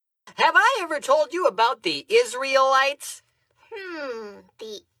Have I ever told you about the Israelites?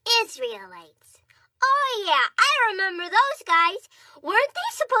 The Israelites. Oh, yeah, I remember those guys. Weren't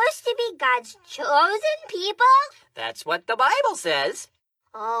they supposed to be God's chosen people? That's what the Bible says.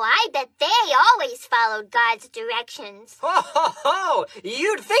 Oh, I bet they always followed God's directions. Ho, ho, ho!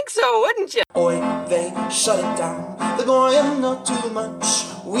 You'd think so, wouldn't you? Oi, they shut it down. The Goyim know too much.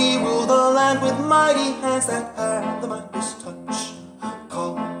 We rule the land with mighty hands that have the Midas touch.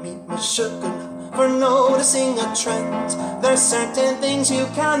 Call me Meshuggah for noticing a trend. There's certain things you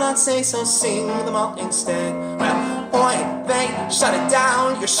cannot say, so sing them all instead. Well, oi, they shut it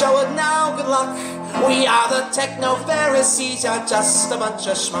down. You're showing now, good luck. We are the techno-Pharisees, you're just a bunch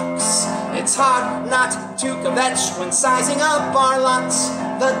of schmucks. It's hard not to kvetch when sizing up our lot.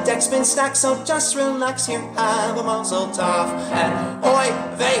 The deck's been stacked, so just relax here, have a mazel tov. And oi,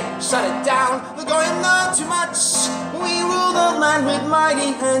 they shut it down, we're going not too much. We rule the land with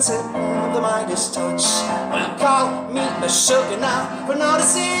mighty hands and the Midas touch. Well, call me Meshuggah now for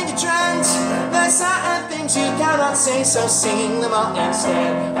noticing your trend. There's certain things you cannot say, so sing them all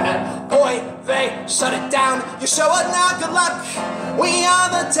instead. And oi, they shut it down, you're showing now, good luck. We are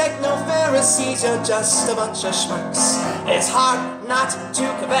the techno-Pharisees, you're just a bunch of schmucks. It's hard not to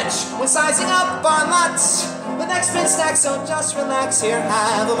kvetch when sizing up our lot. The next been stacked, so just relax here,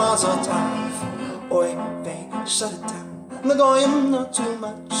 have a mazel tov. Oi, they shut it down, the Goyim know too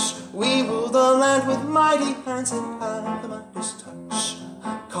much. We rule the land with mighty hands and have the Midas touch.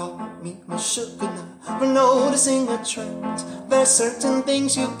 Call me Meshuggah for noticing a trend. There's certain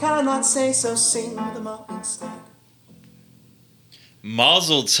things you cannot say, so sing them all instead.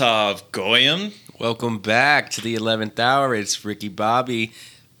 Mazel tov, Goyim. Welcome back to the 11th hour. It's Ricky Bobby.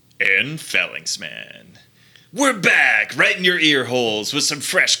 And Fellingsman. We're back, right in your ear holes with some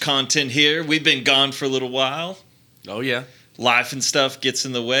fresh content here. We've been gone for a little while. Oh, yeah. Life and stuff gets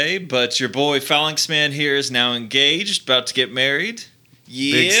in the way, but your boy Fellingsman here is now engaged, about to get married.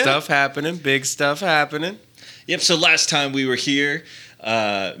 Yeah. Big stuff happening. Yep, so last time we were here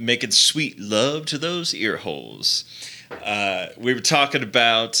making sweet love to those ear holes. We were talking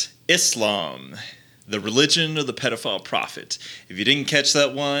about Islam, the religion of the pedophile prophet. If you didn't catch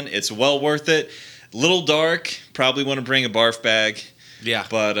that one, it's well worth it. A little dark, probably want to bring a barf bag. Yeah.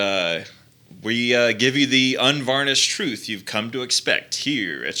 But we give you the unvarnished truth you've come to expect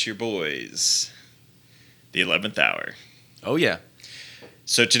here at your boys, the 11th hour. Oh, yeah.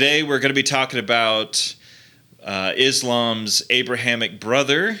 So today we're going to be talking about Islam's Abrahamic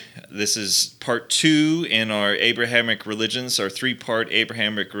brother. This is part 2 in our Abrahamic religions, our 3-part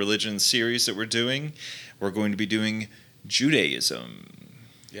Abrahamic religion series that we're doing. We're going to be doing Judaism.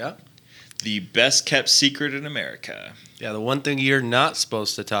 Yeah. The best kept secret in America. Yeah, the one thing you're not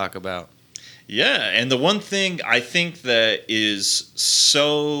supposed to talk about. Yeah, and the one thing I think that is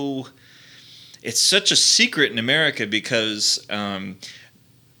it's such a secret in America because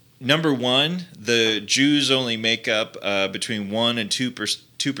number one, the Jews only make up between 1 and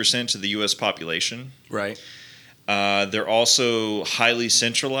 2% of the U.S. population. Right. They're also highly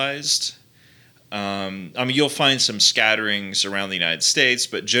centralized. You'll find some scatterings around the United States,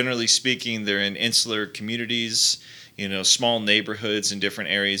 but generally speaking, they're in insular communities, small neighborhoods in different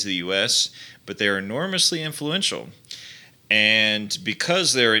areas of the U.S., but they're enormously influential. And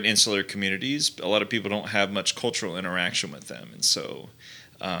because they're in insular communities, a lot of people don't have much cultural interaction with them, and so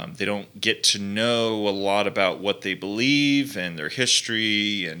they don't get to know a lot about what they believe and their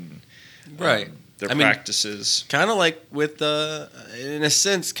history and their practices. Kind of like with, in a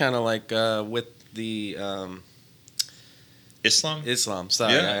sense, with the Islam.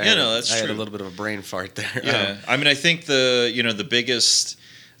 Sorry, that's true. I had a little bit of a brain fart there. Yeah, I think the biggest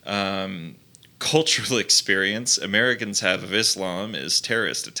cultural experience Americans have of Islam is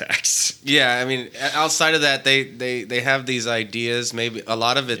terrorist attacks. Yeah, outside of that, they have these ideas. Maybe a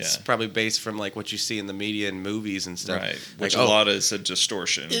lot of it's probably based from like what you see in the media and movies and stuff. Right, which a lot is a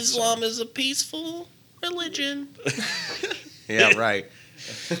distortion. Islam is a peaceful religion. Yeah, right.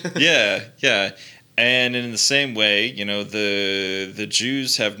 Yeah. And in the same way, the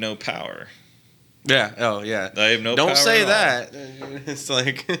Jews have no power. Yeah. Oh, yeah. They have no power. Don't say at that. It's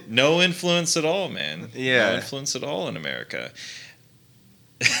like no influence at all, man. Yeah. No influence at all in America.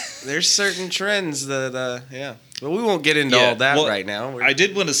 There's certain trends that, But we won't get into all that right now. I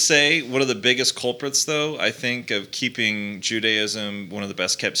did want to say one of the biggest culprits, though, I think, of keeping Judaism one of the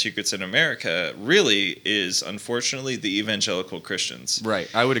best kept secrets in America really is, unfortunately, the evangelical Christians. Right.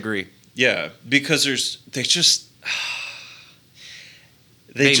 I would agree. Yeah, because they just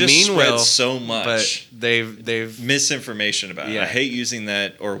mean spread well, so much. But they've misinformation about it. I hate using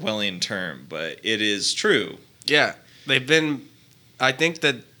that Orwellian term, but it is true. Yeah, they've been. I think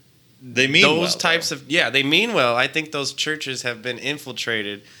that They mean those well, types though. of they mean well. I think those churches have been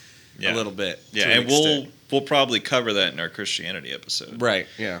infiltrated a little bit. Yeah, to an and extent. we'll probably cover that in our Christianity episode. Right.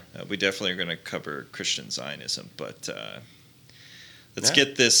 Yeah. We definitely are going to cover Christian Zionism, but let's Yeah.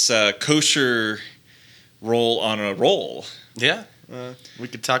 get this kosher roll on a roll. Yeah. We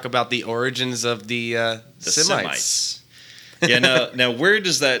could talk about the origins of the Semites. Yeah. Now, where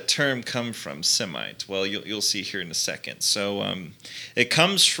does that term come from, Semite? Well, you'll see here in a second. So, it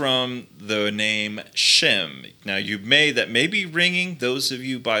comes from the name Shem. Now, that may be ringing. Those of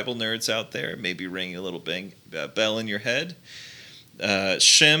you Bible nerds out there, may be ringing a little bell in your head.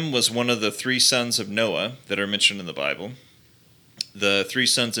 Shem was one of the three sons of Noah that are mentioned in the Bible. The three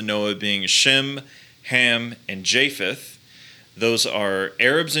sons of Noah being Shem, Ham, and Japheth. Those are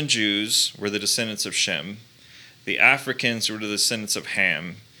Arabs and Jews were the descendants of Shem. The Africans were the descendants of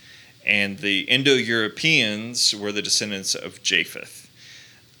Ham, and the Indo-Europeans were the descendants of Japheth.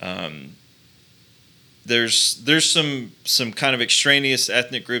 There's some kind of extraneous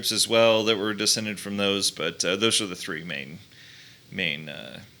ethnic groups as well that were descended from those, but those are the three main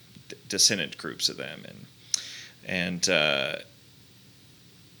descendant groups of them. And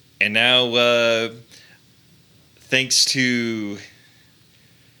now, thanks to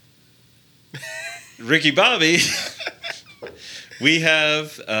Ricky Bobby, we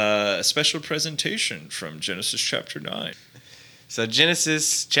have a special presentation from Genesis chapter 9. So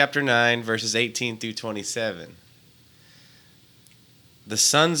Genesis chapter 9, verses 18 through 27. The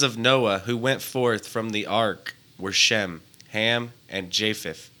sons of Noah who went forth from the ark were Shem, Ham, and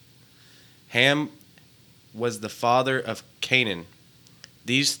Japheth. Ham was the father of Canaan.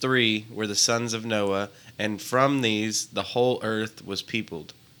 These three were the sons of Noah, and from these the whole earth was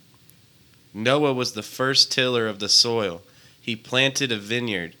peopled. Noah was the first tiller of the soil. He planted a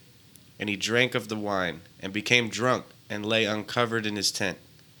vineyard, and he drank of the wine, and became drunk, and lay uncovered in his tent.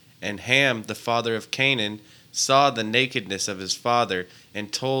 And Ham, the father of Canaan, saw the nakedness of his father,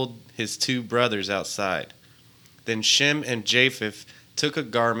 and told his two brothers outside. Then Shem and Japheth took a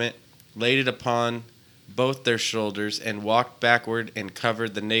garment, laid it upon both their shoulders, and walked backward and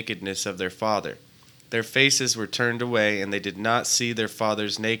covered the nakedness of their father. Their faces were turned away, and they did not see their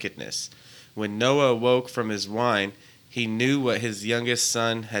father's nakedness. When Noah awoke from his wine, he knew what his youngest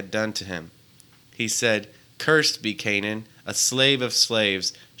son had done to him. He said, "Cursed be Canaan, a slave of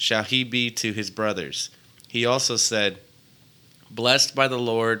slaves shall he be to his brothers." He also said, "Blessed by the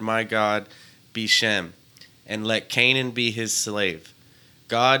Lord my God be Shem, and let Canaan be his slave.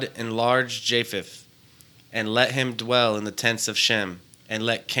 God enlarge Japheth, and let him dwell in the tents of Shem, and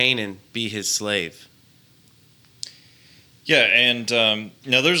let Canaan be his slave." Yeah, and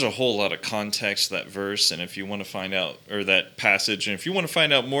now there's a whole lot of context to that verse, and if you want to find out, or that passage, and if you want to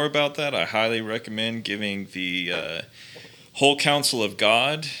find out more about that, I highly recommend giving the Whole Counsel of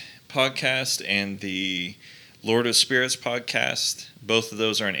God podcast and the Lord of Spirits podcast. Both of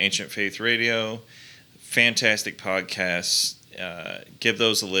those are on Ancient Faith Radio. Fantastic podcasts. Give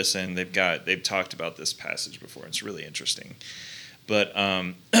those a listen. They've talked about this passage before. It's really interesting. But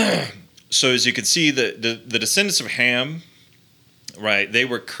so as you can see, the descendants of Ham, right, they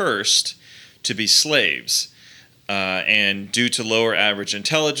were cursed to be slaves. And due to lower average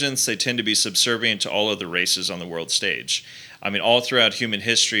intelligence, they tend to be subservient to all other races on the world stage. I mean, all throughout human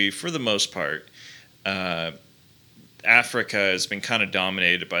history, for the most part, Africa has been kind of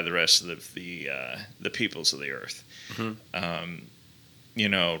dominated by the rest of the peoples of the earth. Mm-hmm.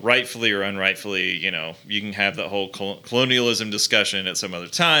 Rightfully or unrightfully, you can have that whole colonialism discussion at some other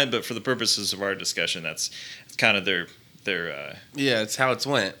time, but for the purposes of our discussion, that's kind of their it's how it's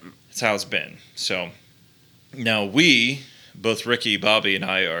went. It's how it's been. So now we, both Ricky, Bobby, and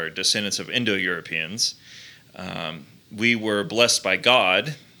I, are descendants of Indo-Europeans. We were blessed by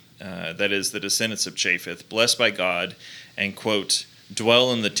God, that is the descendants of Japheth, blessed by God, and, quote,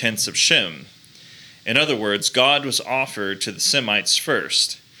 dwell in the tents of Shem. In other words, God was offered to the Semites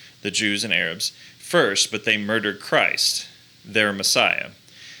first, the Jews and Arabs first, but they murdered Christ, their Messiah.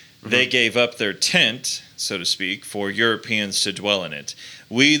 Mm-hmm. They gave up their tent, so to speak, for Europeans to dwell in it.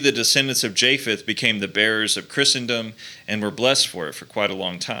 We, the descendants of Japheth, became the bearers of Christendom and were blessed for it for quite a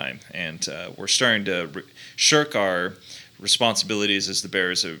long time. And we're starting to shirk our responsibilities as the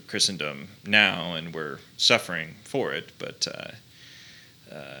bearers of Christendom now, and we're suffering for it, but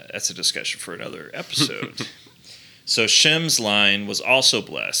that's a discussion for another episode. So Shem's line was also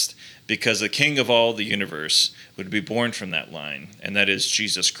blessed because the king of all the universe would be born from that line, and that is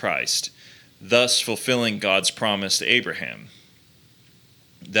Jesus Christ, thus fulfilling God's promise to Abraham.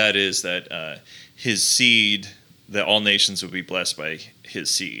 That is that his seed, that all nations would be blessed by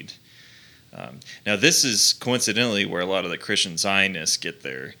his seed. Now this is coincidentally where a lot of the Christian Zionists get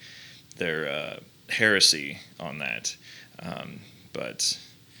heresy on that. But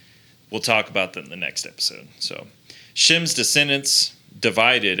we'll talk about that in the next episode. So Shem's descendants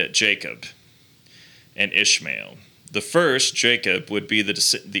divided at Jacob and Ishmael. The first, Jacob, would be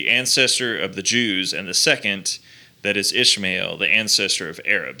the ancestor of the Jews, and the second, that is Ishmael, the ancestor of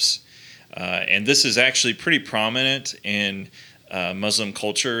Arabs. And this is actually pretty prominent in Muslim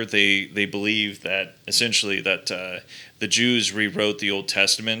culture. They believe that essentially that the Jews rewrote the Old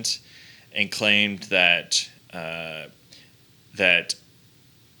Testament and claimed that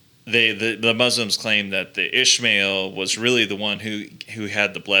the Muslims claimed that the Ishmael was really the one who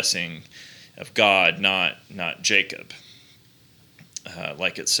had the blessing of God, not Jacob,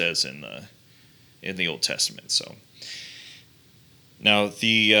 like it says in the Old Testament. So now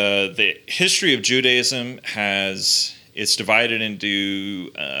the history of Judaism it's divided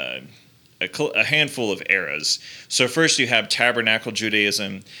into a handful of eras. So first you have Tabernacle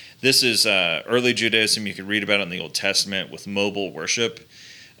Judaism. This is early Judaism. You can read about it in the Old Testament with mobile worship.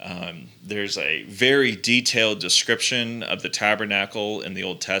 There's a very detailed description of the tabernacle in the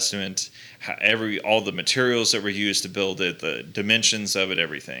Old Testament, all the materials that were used to build it, the dimensions of it,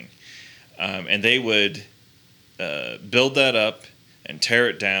 everything. And they would build that up and tear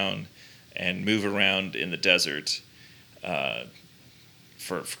it down and move around in the desert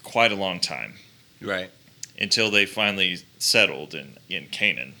for quite a long time. Right. Until they finally settled in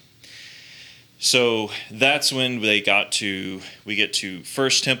Canaan. So that's when we get to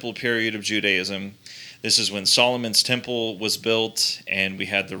First Temple period of Judaism. This is when Solomon's temple was built, and we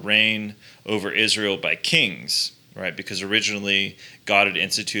had the reign over Israel by kings, right? Because originally God had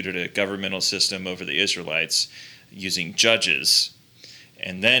instituted a governmental system over the Israelites using judges.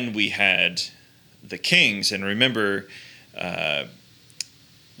 And then we had the kings, and remember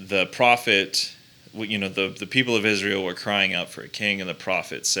the prophet, the people of Israel were crying out for a king, and the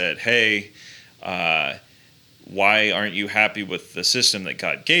prophet said, hey, why aren't you happy with the system that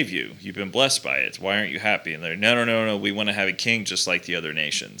God gave you? You've been blessed by it. Why aren't you happy? And they're, no, we want to have a king just like the other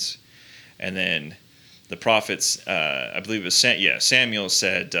nations. And then the prophets, I believe it was Samuel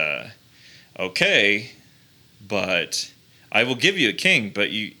said, okay, but I will give you a king, but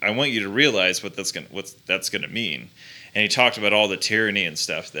I want you to realize what that's going to mean. And he talked about all the tyranny and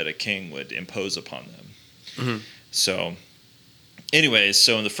stuff that a king would impose upon them. Mm-hmm. So anyways,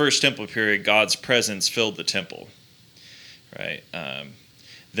 so in the First Temple period, God's presence filled the temple, right?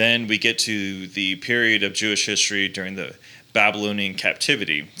 Then we get to the period of Jewish history during the Babylonian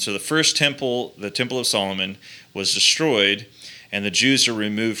captivity. So the first temple, the Temple of Solomon, was destroyed, and the Jews are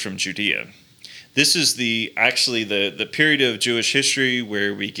removed from Judea. This is the period of Jewish history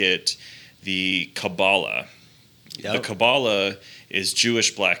where we get the Kabbalah. Yep. The Kabbalah is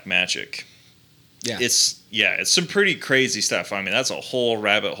Jewish black magic. Yeah. It's some pretty crazy stuff. I mean, that's a whole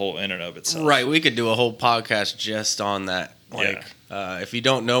rabbit hole in and of itself. Right. We could do a whole podcast just on that. If you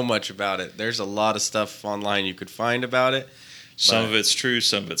don't know much about it, there's a lot of stuff online you could find about it. Some of it's true,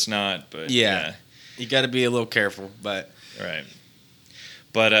 some of it's not. But yeah. You got to be a little careful. But right.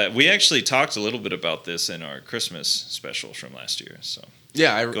 But we actually talked a little bit about this in our Christmas special from last year. So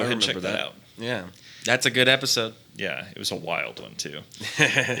yeah, go ahead and check that out. Yeah, that's a good episode. Yeah, it was a wild one too.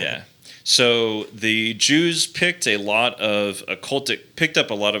 Yeah. So the Jews picked up a lot of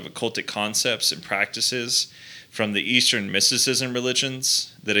occultic concepts and practices from the Eastern mysticism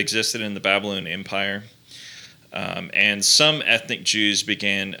religions that existed in the Babylonian Empire. And some ethnic Jews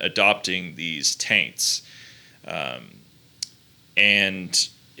began adopting these taints. And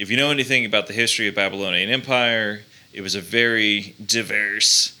if you know anything about the history of Babylonian Empire, it was a very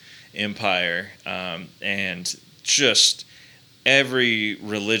diverse empire, and just every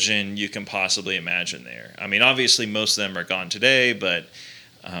religion you can possibly imagine there. I mean, obviously most of them are gone today, but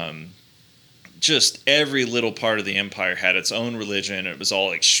just every little part of the empire had its own religion. It was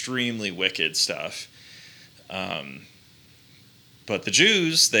all extremely wicked stuff. But the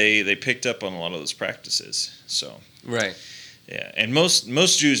Jews, they picked up on a lot of those practices. So right. Yeah, and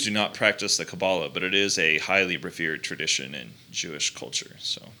most Jews do not practice the Kabbalah, but it is a highly revered tradition in Jewish culture.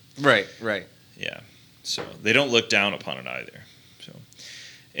 So right. Yeah, so they don't look down upon it either. So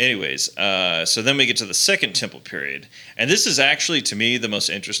anyways, so then we get to the Second Temple period, and this is actually, to me, the most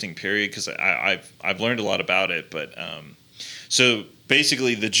interesting period because I've learned a lot about it. But so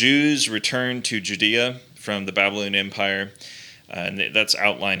basically, the Jews returned to Judea from the Babylonian Empire, and that's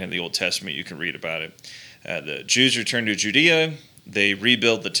outlined in the Old Testament. You can read about it. The Jews returned to Judea. They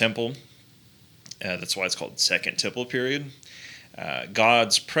rebuild the temple. That's why it's called Second Temple period.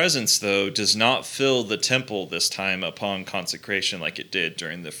 God's presence, though, does not fill the temple this time upon consecration like it did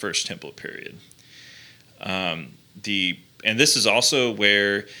during the First Temple period. The and this is also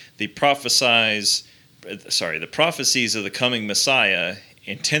where the prophecies of the coming Messiah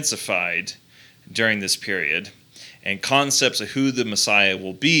intensified during this period, and concepts of who the Messiah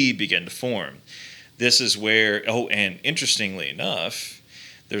will be begin to form. This is where, and interestingly enough,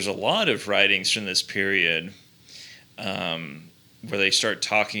 there's a lot of writings from this period where they start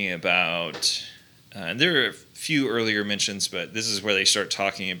talking about, and there are a few earlier mentions, but this is where they start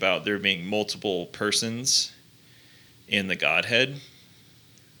talking about there being multiple persons in the Godhead.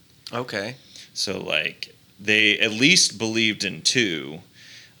 Okay. So, like, they at least believed in two.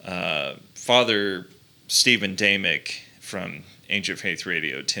 Father Stephen Damick from Ancient Faith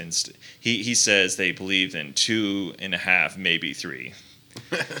Radio he says they believed in 2.5, maybe 3.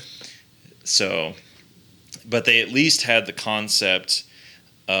 So, but they at least had the concept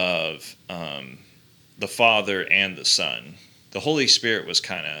of the Father and the Son. The Holy Spirit was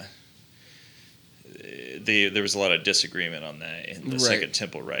kind of, there was a lot of disagreement on that in the Second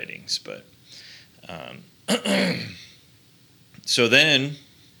Temple writings. But so then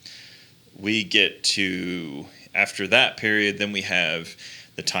we get to, after that period, then we have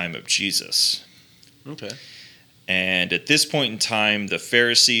the time of Jesus. Okay. And at this point in time, the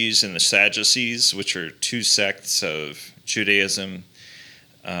Pharisees and the Sadducees, which are two sects of Judaism,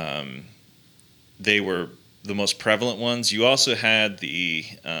 they were the most prevalent ones. You also had the,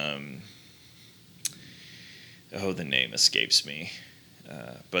 the name escapes me,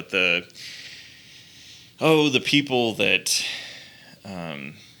 but the people that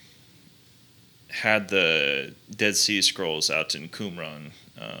had the Dead Sea Scrolls out in Qumran.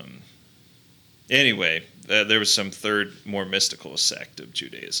 Anyway, there was some third, more mystical sect of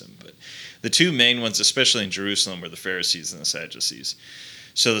Judaism. But the two main ones, especially in Jerusalem, were the Pharisees and the Sadducees.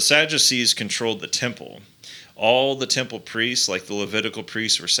 So the Sadducees controlled the temple. All the temple priests, like the Levitical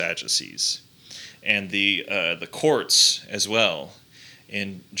priests, were Sadducees. And the courts as well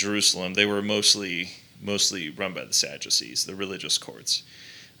in Jerusalem, they were mostly run by the Sadducees, the religious courts.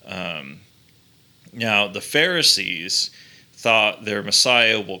 Now, the Pharisees thought their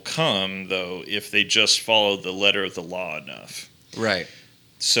Messiah will come, though, if they just follow the letter of the law enough. Right.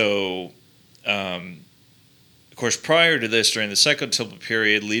 So, of course, prior to this, during the Second Temple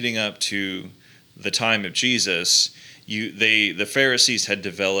period, leading up to the time of Jesus, the Pharisees had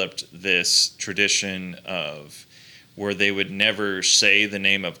developed this tradition of where they would never say the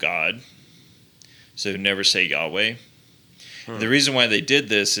name of God, so they would never say Yahweh. The reason why they did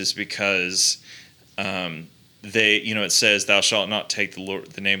this is because it says, "Thou shalt not take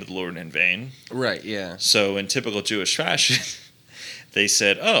the name of the Lord in vain." Right. Yeah. So in typical Jewish fashion, they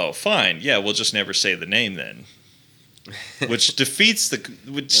said, "Oh, fine, yeah, we'll just never say the name then," which defeats the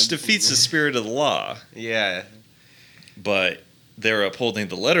spirit of the law. Yeah. But they're upholding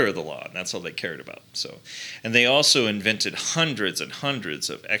the letter of the law, and that's all they cared about. So, and they also invented hundreds and hundreds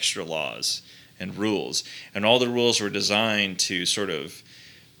of extra laws and rules, and all the rules were designed to sort of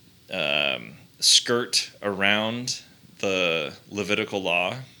skirt around the Levitical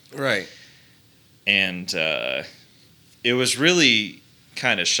law. Right. And it was really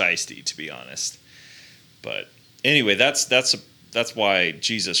kind of shisty, to be honest. But anyway, that's why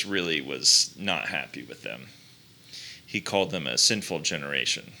Jesus really was not happy with them. He called them a sinful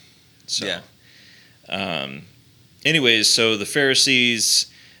generation. So, yeah. Anyways, so the Pharisees,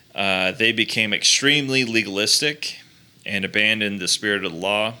 they became extremely legalistic and abandoned the spirit of the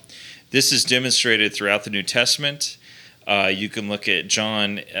law. This is demonstrated throughout the New Testament. You can look at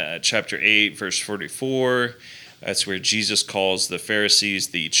John chapter 8, verse 44. That's where Jesus calls the Pharisees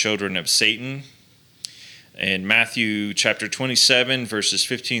the children of Satan. In Matthew chapter 27, verses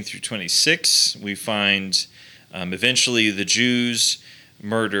 15 through 26, we find eventually the Jews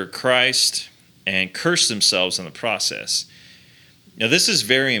murder Christ and curse themselves in the process. Now, this is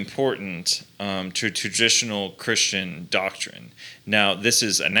very important to traditional Christian doctrine. Now, this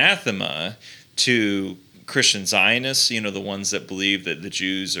is anathema to Christian Zionists, the ones that believe that the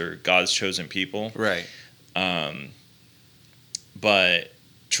Jews are God's chosen people. Right. But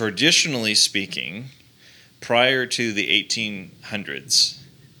traditionally speaking, prior to the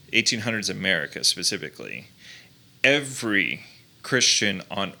 1800s America specifically, every Christian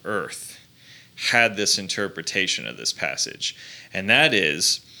on earth had this interpretation of this passage. And that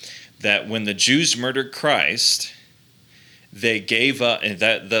is that when the Jews murdered Christ, they gave up, and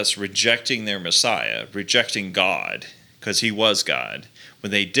that thus rejecting their Messiah, rejecting God, because he was God.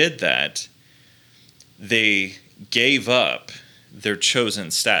 When they did that, they gave up their chosen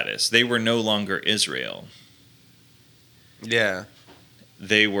status. They were no longer Israel. Yeah.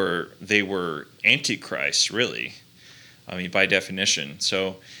 They were antichrist, really. I mean, by definition.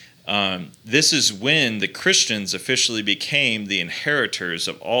 So This is when the Christians officially became the inheritors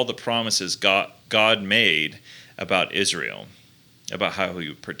of all the promises God made about Israel, about how he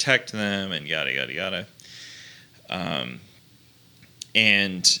would protect them and yada, yada, yada.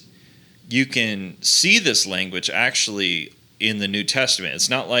 And you can see this language actually in the New Testament. It's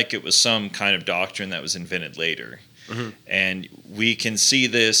not like it was some kind of doctrine that was invented later. Mm-hmm. And we can see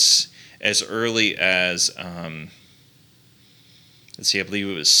this as early as, let's see, I believe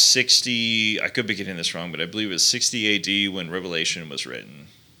it was 60, I could be getting this wrong, but I believe it was 60 AD when Revelation was written,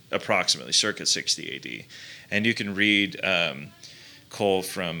 approximately, circa 60 AD. And you can read Cole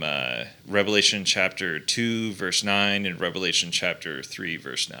from Revelation chapter 2, verse 9, and Revelation chapter 3,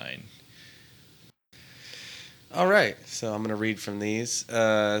 verse 9. All right, so I'm going to read from these.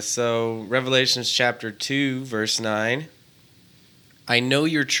 So Revelations chapter 2, verse 9. I know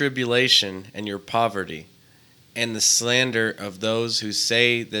your tribulation and your poverty, and the slander of those who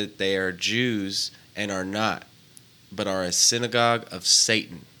say that they are Jews and are not, but are a synagogue of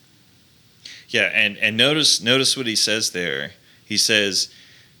Satan. Yeah, and notice what he says there. He says,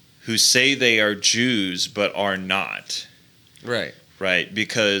 who say they are Jews but are not. Right. Right,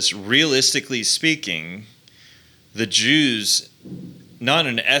 because realistically speaking, the Jews, not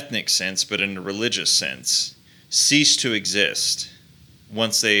in an ethnic sense, but in a religious sense, ceased to exist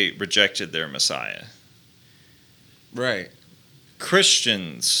once they rejected their Messiah. Right.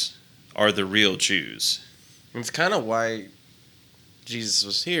 Christians are the real Jews. It's kind of why Jesus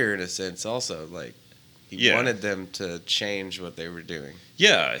was here, in a sense, also. Like, he wanted them to change what they were doing.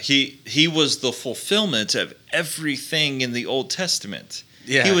 Yeah, he was the fulfillment of everything in the Old Testament.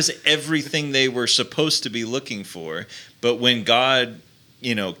 Yeah. He was everything they were supposed to be looking for. But when God,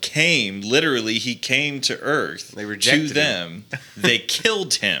 came, literally, he came to earth. They rejected to them. They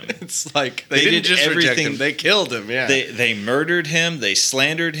killed him. It's like they didn't just reject him, they killed him, yeah. They murdered him, they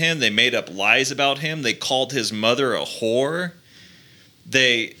slandered him, they made up lies about him, they called his mother a whore.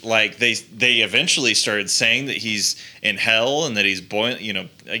 They eventually started saying that he's in hell and that he's boiling,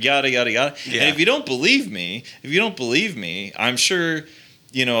 yada, yada, yada. Yeah. And if you don't believe me, I'm sure,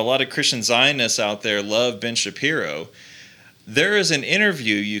 a lot of Christian Zionists out there love Ben Shapiro. There is an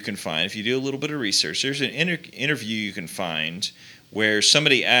interview you can find, if you do a little bit of research, there's an interview you can find where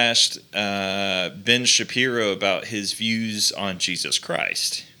somebody asked Ben Shapiro about his views on Jesus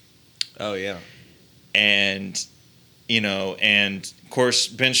Christ. Oh, yeah. And, and of course,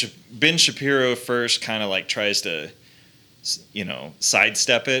 Ben Shapiro first kind of tries to,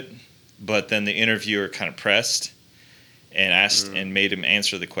 sidestep it, but then the interviewer kind of pressed and asked and made him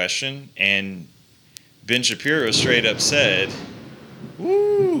answer the question. And Ben Shapiro straight up said,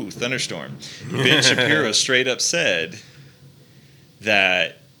 woo, thunderstorm. Ben Shapiro straight up said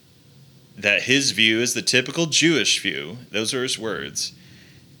that his view is the typical Jewish view. Those are his words.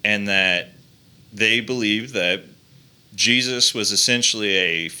 And that they believe that Jesus was essentially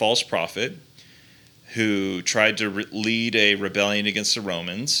a false prophet who tried to lead a rebellion against the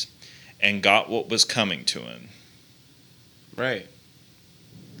Romans and got what was coming to him. Right.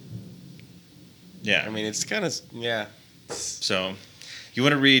 Yeah. I mean, it's kind of, yeah. So, you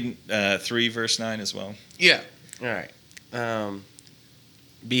want to read 3 verse 9 as well? Yeah. All right.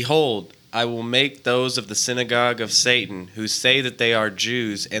 Behold, I will make those of the synagogue of Satan who say that they are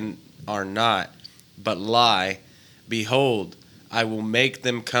Jews and are not, but lie. Behold, I will make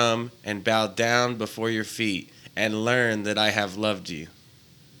them come and bow down before your feet and learn that I have loved you.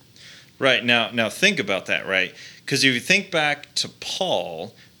 Right. Now think about that, right? Because if you think back to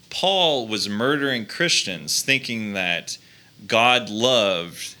Paul was murdering Christians thinking that God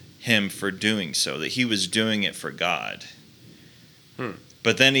loved him for doing so, that he was doing it for God.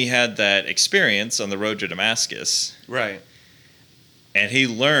 But then he had that experience on the road to Damascus. Right. And he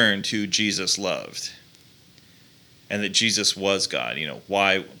learned who Jesus loved. And that Jesus was God.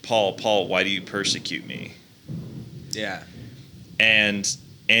 Why, Paul, why do you persecute me? Yeah. And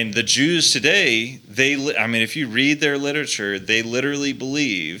the Jews today, if you read their literature, they literally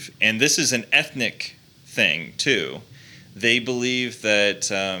believe, and this is an ethnic thing too, they believe that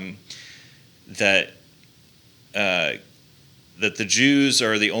the Jews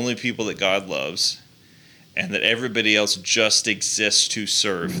are the only people that God loves, and that everybody else just exists to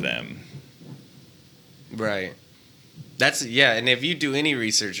serve them. Right. That's, yeah, and if you do any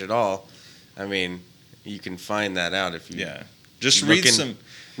research at all, I mean, you can find that out if you... Yeah. Just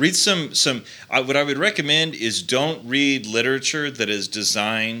read some. What I would recommend is don't read literature that is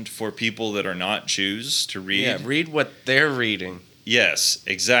designed for people that are not Jews to read. Yeah, read what they're reading. Yes,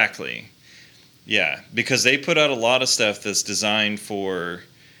 exactly. Yeah, because they put out a lot of stuff that's designed for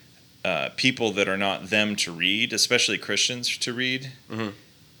people that are not them to read, especially Christians to read. Mm-hmm.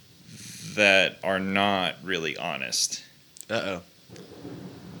 that are not really honest. Uh-oh.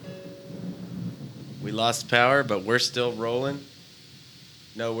 We lost power, but we're still rolling.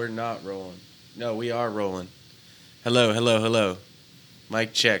 No, we're not rolling. No, we are rolling. Hello, hello, hello.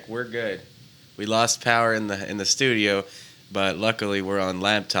 Mic check. We're good. We lost power in the studio, but luckily we're on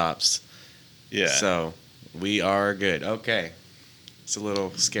laptops. Yeah. So we are good. Okay. It's a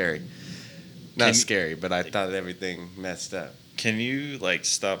little scary. Not scary, but I thought everything messed up. Can you like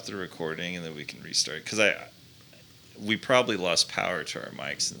stop the recording and then we can restart? Because we probably lost power to our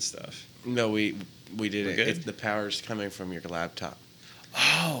mics and stuff. No, we didn't. Good? The power's coming from your laptop.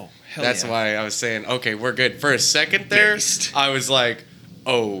 Oh, hell That's yeah. why I was saying, okay, we're good. For a second there, Based. I was like,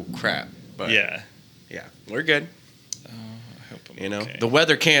 oh crap. But Yeah. yeah, we're good. Oh, I hope I'm You know, okay. the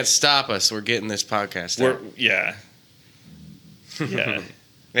weather can't stop us. We're getting this podcast out. Yeah. Yeah.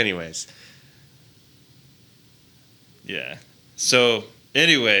 Anyways, Yeah. So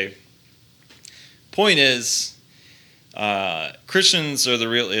anyway, point is, Christians are the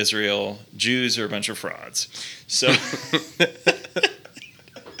real Israel. Jews are a bunch of frauds. So,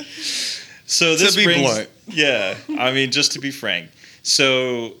 so this To be brings, blunt. yeah. I mean, just to be frank.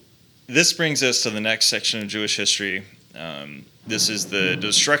 So this brings us to the next section of Jewish history. This is the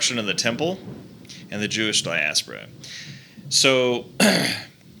destruction of the temple and the Jewish diaspora. So.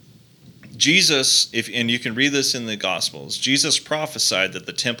 Jesus, and you can read this in the Gospels, Jesus prophesied that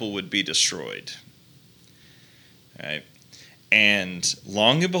the temple would be destroyed. Right? And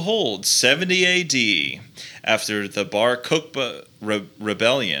long and behold, 70 AD, after the Bar Kokhba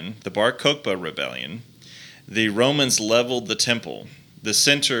rebellion, the Romans leveled the temple, the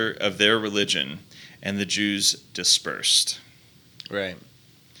center of their religion, and the Jews dispersed. right.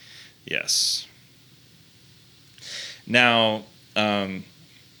 Yes. Now,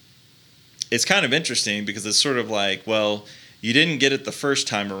 it's kind of interesting because it's sort of like, well, you didn't get it the first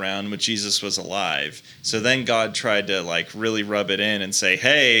time around when Jesus was alive. So then God tried to like really rub it in and say,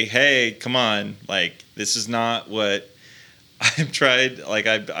 hey, come on. Like, this is not what I've tried. Like,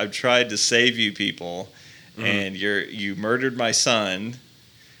 I've tried to save you people, and you murdered my son,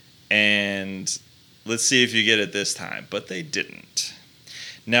 and let's see if you get it this time. But they didn't.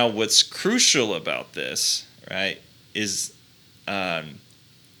 Now, what's crucial about this, right, is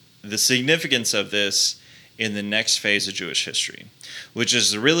the significance of this in the next phase of Jewish history, which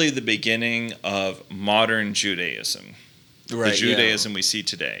is really the beginning of modern Judaism, Right, the Judaism we see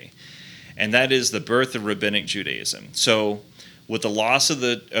today. And that is the birth of Rabbinic Judaism. So with the loss of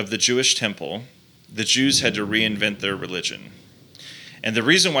the Jewish temple, the Jews had to reinvent their religion. And the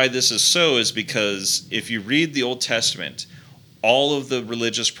reason why this is so is because if you read the Old Testament, all of the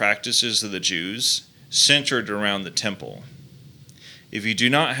religious practices of the Jews centered around the temple. If you do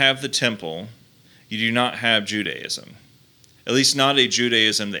not have the temple, you do not have Judaism. At least not a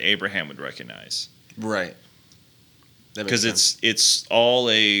Judaism that Abraham would recognize. Right. Because it's all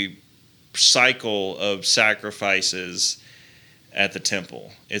a cycle of sacrifices at the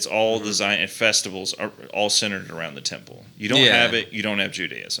temple. It's all designed, and festivals are all centered around the temple. You don't have it, you don't have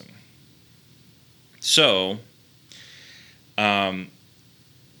Judaism. So,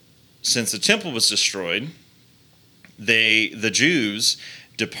 since the temple was destroyed, the Jews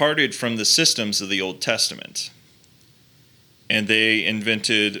departed from the systems of the Old Testament, and they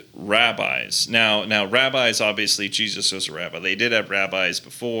invented rabbis. Now rabbis, obviously Jesus was a rabbi. They did have rabbis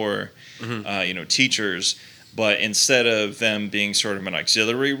before, teachers, but instead of them being sort of an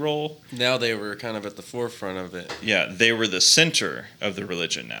auxiliary role, Now they were kind of at the forefront of it. yeah, they were the center of the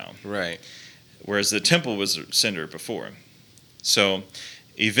religion now, Right. whereas the temple was the center before. So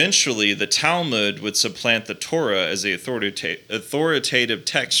eventually, the Talmud would supplant the Torah as the authoritative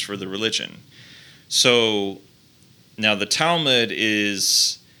text for the religion. So now the Talmud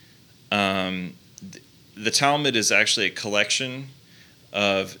is actually a collection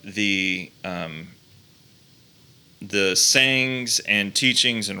of the sayings and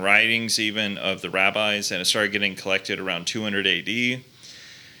teachings and writings even of the rabbis, and it started getting collected around 200 AD.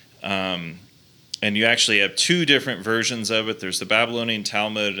 And you actually have two different versions of it. There's the Babylonian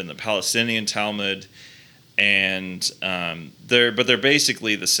Talmud and the Palestinian Talmud, and they're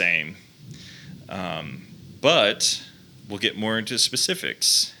basically the same. But we'll get more into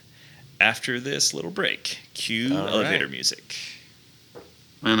specifics after this little break. Cue All elevator right. music.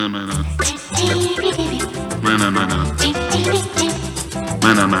 Mana mana. Mana mana.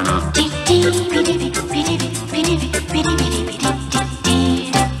 Mana mana.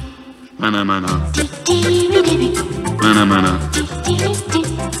 Mana mana. Mana mana.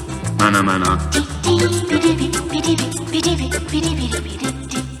 Mana mana.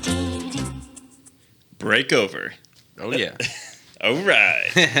 Break over. Oh, yeah. All right.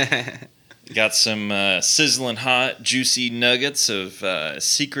 Got some sizzling hot, juicy nuggets of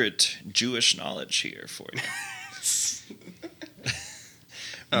secret Jewish knowledge here for you.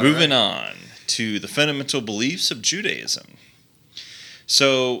 Moving on to the fundamental beliefs of Judaism.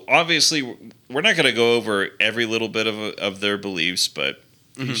 So, obviously, we're not going to go over every little bit of their beliefs, but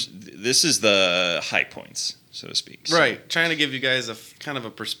this is the high points, so to speak. So, Right. Trying to give you guys a kind of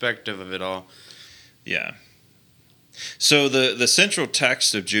a perspective of it all. yeah. So, the central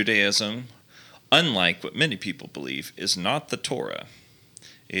text of Judaism, unlike what many people believe, is not the Torah.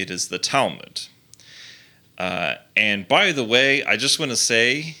 It is the Talmud. And by the way, I just want to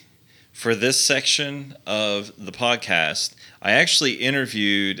say, for this section of the podcast, I actually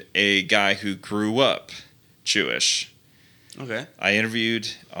interviewed a guy who grew up Jewish. Okay. I interviewed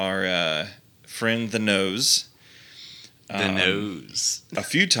our friend The Nose. The nose. A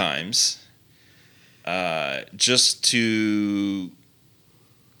few times, just to,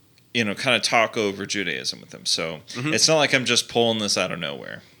 kind of talk over Judaism with him. So it's not like I'm just pulling this out of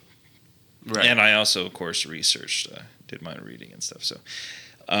nowhere. Right. And I also, of course, researched, did my reading and stuff. So,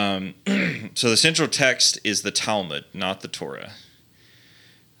 so the central text is the Talmud, not the Torah.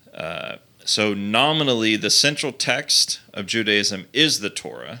 So nominally, the central text of Judaism is the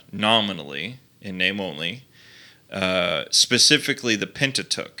Torah, nominally, in name only. Specifically, the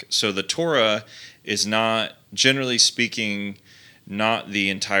Pentateuch. So the Torah is not, generally speaking, not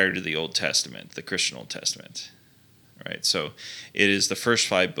the entirety of the Old Testament, the Christian Old Testament. Right, so it is the first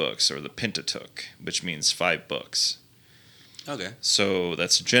 5 books, or the Pentateuch, which means 5 books. Okay. So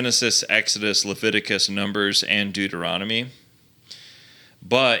that's Genesis, Exodus, Leviticus, Numbers, and Deuteronomy.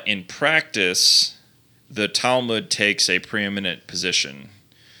 But in practice, the Talmud takes a preeminent position.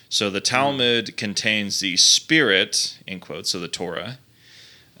 So the Talmud contains the spirit, in quotes, so the Torah.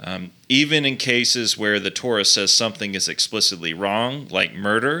 Even in cases where the Torah says something is explicitly wrong, like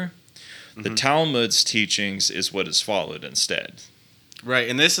murder, the Talmud's teachings is what is followed instead. Right,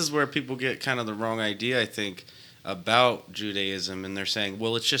 and this is where people get kind of the wrong idea, I think, about Judaism, and they're saying,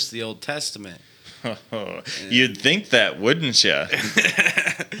 well, it's just the Old Testament. You'd think that, wouldn't you?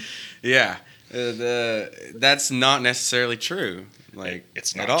 Yeah, that's not necessarily true. Like,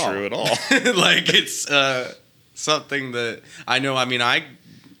 It's not at all. true at all. Like, it's something that I know. I mean, I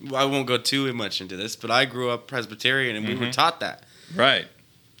won't go too much into this, but I grew up Presbyterian, and we were taught that. Right.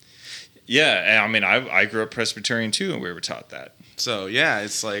 Yeah, I mean, I grew up Presbyterian too, and we were taught that. So yeah,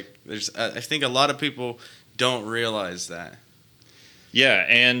 it's like I think a lot of people don't realize that. Yeah,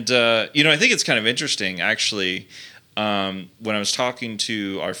 and I think it's kind of interesting actually. When I was talking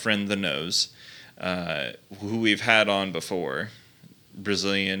to our friend The Nose, who we've had on before,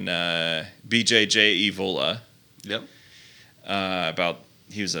 Brazilian BJJ Evola. Yep.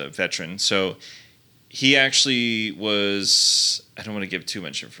 He was a veteran, so he actually was. I don't want to give too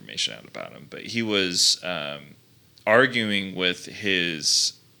much information out about him, but he was arguing with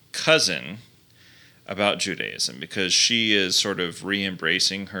his cousin about Judaism because she is sort of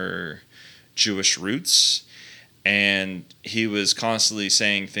re-embracing her Jewish roots. And he was constantly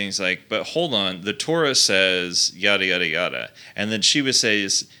saying things like, but hold on, the Torah says yada, yada, yada. And then she would say,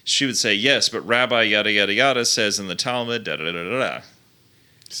 yes, but Rabbi yada, yada, yada says in the Talmud, da, da, da, da, da.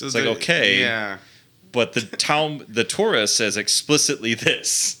 So It's like, okay, yeah, but the Torah says explicitly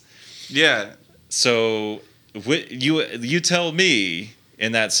this. yeah. So you tell me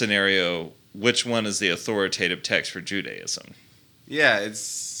in that scenario, which one is the authoritative text for Judaism? Yeah,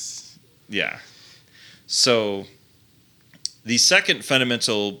 it's Yeah. So the second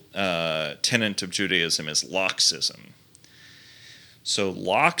fundamental tenet of Judaism is Loxism. So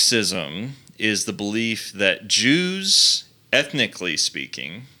Loxism is the belief that Jews, ethnically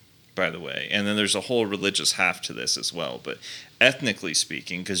speaking, by the way, and then there's a whole religious half to this as well, but ethnically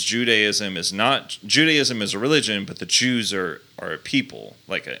speaking, because Judaism is a religion, but the Jews are a people,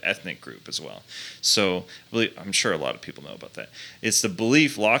 like an ethnic group as well. So I'm sure a lot of people know about that. It's the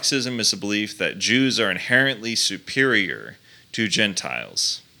belief, Loxism is the belief that Jews are inherently superior to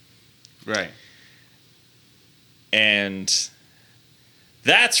Gentiles. right. And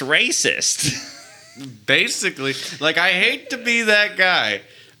that's racist. Basically, like, I hate to be that guy,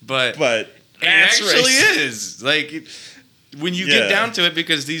 but But it that's actually racist. is. Like, when you Yeah. get down to it,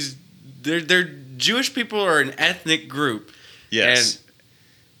 because they're Jewish people are an ethnic group. Yes.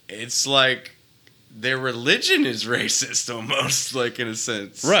 And it's like their religion is racist almost, like, in a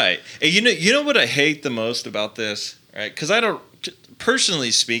sense. Right. And you know what I hate the most about this, right? Because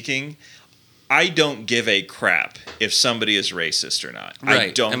personally speaking, I don't give a crap if somebody is racist or not. Right.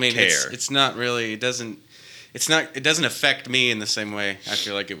 I don't care. It's not really, it doesn't affect me in the same way I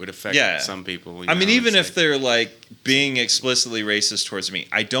feel like it would affect some people. I mean, even if they're like being explicitly racist towards me,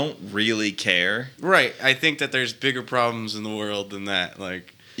 I don't really care. Right. I think that there's bigger problems in the world than that.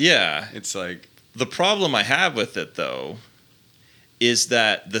 Like, yeah. It's like, the problem I have with it, though, is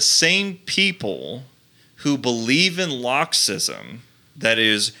that the same people who believe in Loxism, that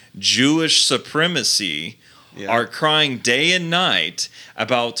is Jewish supremacy, are crying day and night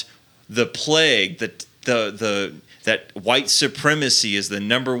about the plague, that white supremacy is the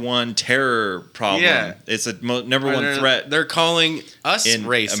number one terror problem. Yeah. It's a number one threat. They're calling us in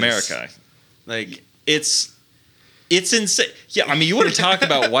racist. America. Like, it's insane. Yeah, I mean, you want to talk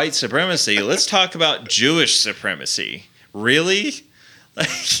about white supremacy? Let's talk about Jewish supremacy. Really? Like,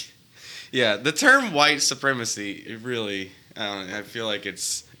 yeah, the term white supremacy, it really, I feel like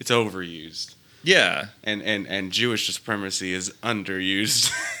it's overused. Yeah. And Jewish supremacy is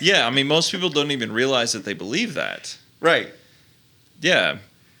underused. Yeah, I mean, most people don't even realize that they believe that. Right. Yeah.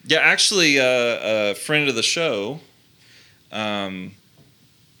 Yeah, actually, a friend of the show, I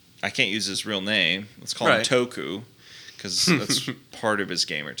can't use his real name. Let's call him Toku, because that's part of his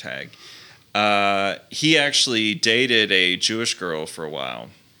gamer tag. He actually dated a Jewish girl for a while.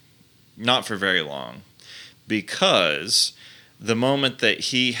 Not for very long. Because the moment that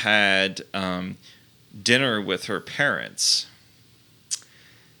he had dinner with her parents,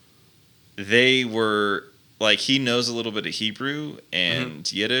 they were, like, he knows a little bit of Hebrew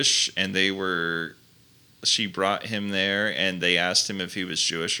and Yiddish, and she brought him there, and they asked him if he was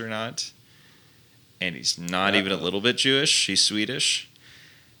Jewish or not. And he's not even a little bit Jewish. He's Swedish.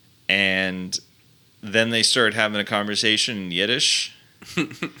 And then they started having a conversation in Yiddish,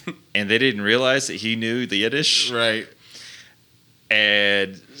 and they didn't realize that he knew the Yiddish. Right.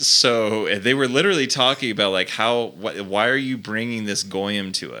 And so they were literally talking about, like, why are you bringing this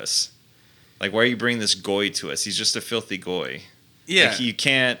goyim to us? Like, why are you bringing this goy to us? He's just a filthy goy. Yeah.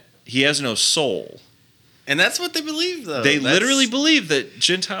 Like, he has no soul. And that's what they believe, though. They literally believe that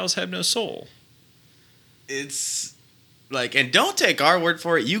Gentiles have no soul. It's like, and don't take our word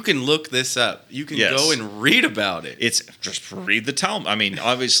for it. You can look this up. You can go and read about it. It's just read the Talmud. I mean,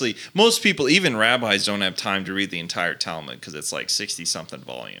 obviously, most people, even rabbis, don't have time to read the entire Talmud because it's like 60-something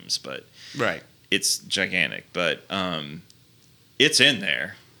volumes. But it's gigantic. But it's in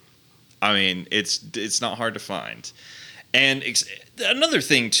there. I mean, it's not hard to find. And another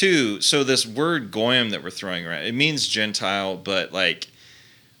thing, too, so this word goyim that we're throwing around, it means Gentile, but, like,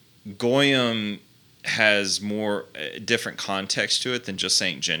 goyim has more different context to it than just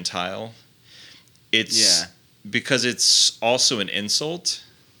saying Gentile. It's because it's also an insult.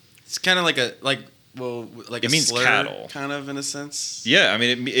 It's kind of like it means slur, cattle, kind of, in a sense. Yeah, I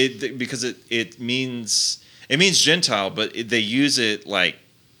mean, because it means Gentile, but they use it like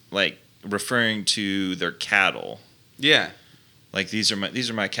referring to their cattle. Yeah, like these are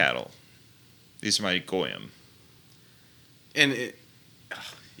my cattle. These are my goyim. And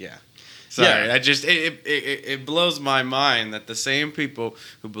sorry, it blows my mind that the same people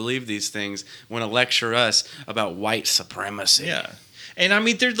who believe these things want to lecture us about white supremacy. Yeah, and I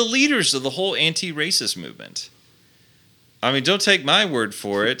mean, they're the leaders of the whole anti-racist movement. I mean, don't take my word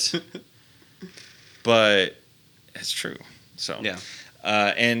for it, but it's true. So yeah.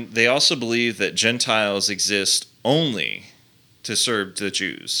 And they also believe that Gentiles exist only to serve the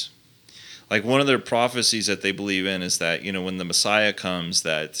Jews. Like, one of their prophecies that they believe in is that, when the Messiah comes,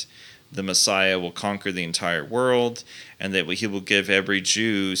 that the Messiah will conquer the entire world, and that he will give every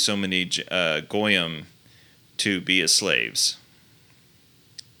Jew so many goyim to be his slaves.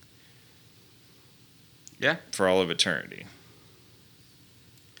 Yeah. For all of eternity.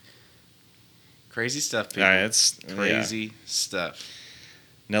 Crazy stuff, people. It's crazy stuff.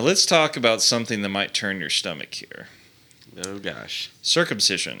 Now let's talk about something that might turn your stomach here. Oh, gosh.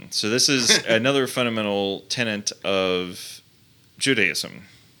 Circumcision. So this is another fundamental tenet of Judaism.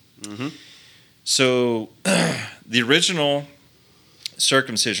 Mm-hmm. So the original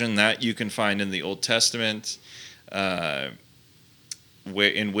circumcision that you can find in the Old Testament, in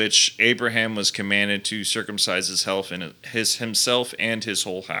which Abraham was commanded to circumcise himself and his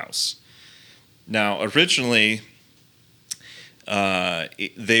whole house. Now, originally,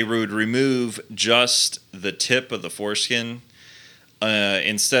 they would remove just the tip of the foreskin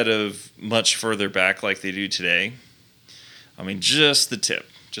instead of much further back like they do today. I mean, just the tip.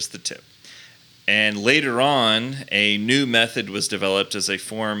 And later on, a new method was developed as a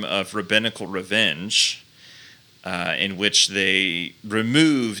form of rabbinical revenge, in which they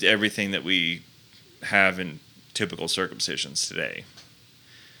removed everything that we have in typical circumcisions today,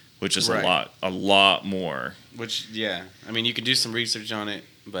 which is a lot more. Which, yeah, I mean, you can do some research on it,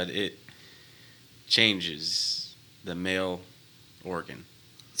 but it changes the male organ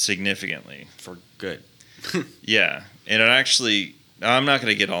significantly. for good. Yeah, and it actually, I'm not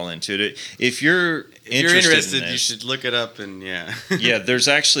going to get all into it. If you're If you're interested, in this, you should look it up and yeah. yeah, there's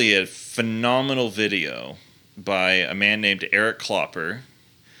actually a phenomenal video by a man named Eric Klopper,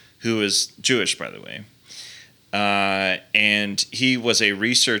 who is Jewish, by the way. And he was a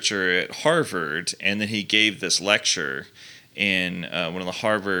researcher at Harvard, and then he gave this lecture in one of the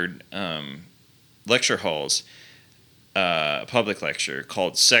Harvard lecture halls, a public lecture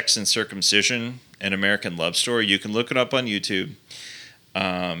called Sex and Circumcision, an American Love Story. You can look it up on YouTube.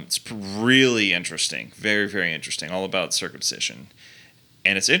 It's really interesting, very, very interesting, all about circumcision.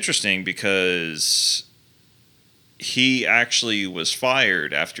 And it's interesting because he actually was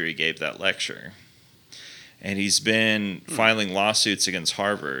fired after he gave that lecture. And he's been filing lawsuits against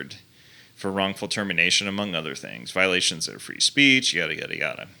Harvard for wrongful termination, among other things, violations of free speech, yada, yada,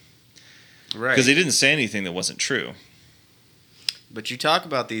 yada. Right. Because he didn't say anything that wasn't true. But you talk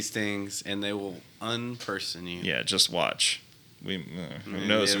about these things, and they will unperson you. Yeah, just watch. Who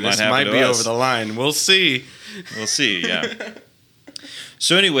knows? Yeah, It might this happen might to be us. over the line. We'll see. We'll see, yeah.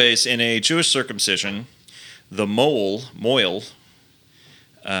 So anyways, in a Jewish circumcision, the moil,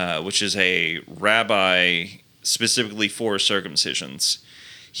 which is a rabbi specifically for circumcisions,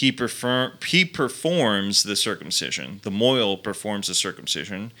 he performs the circumcision. The moil performs the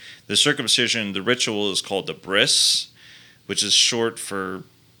circumcision. The circumcision, the ritual is called the bris, which is short for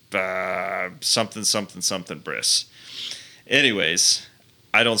something, something, something bris. Anyways,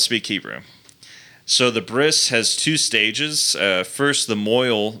 I don't speak Hebrew. So the bris has two stages. First, the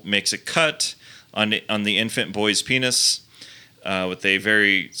moil makes a cut on the infant boy's penis with a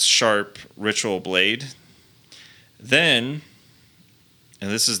very sharp ritual blade. Then, and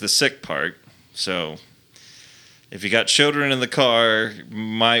this is the sick part, so if you got children in the car, you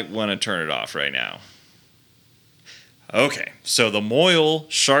might want to turn it off right now. Okay, so the moil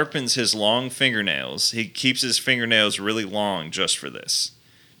sharpens his long fingernails. He keeps his fingernails really long just for this,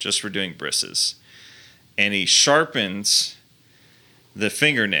 just for doing brises. And he sharpens the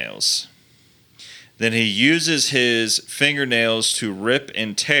fingernails. Then he uses his fingernails to rip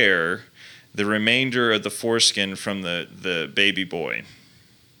and tear the remainder of the foreskin from the baby boy.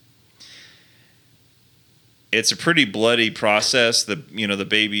 It's a pretty bloody process. The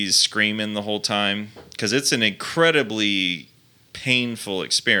baby's screaming the whole time because it's an incredibly painful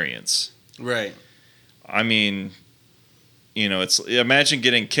experience. Right. I mean, it's imagine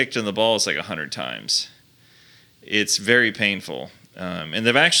getting kicked in the balls like 100 times. It's very painful. And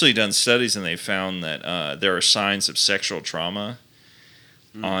they've actually done studies and they found that there are signs of sexual trauma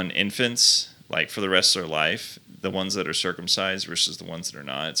on infants, like for the rest of their life. The ones that are circumcised versus the ones that are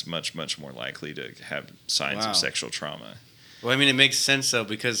not, it's much, much more likely to have signs of sexual trauma. Well, I mean, it makes sense, though,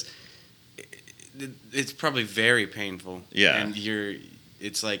 because it's probably very painful. Yeah. And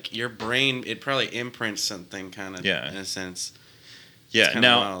it's like your brain, it probably imprints something kind of, in a sense. Yeah.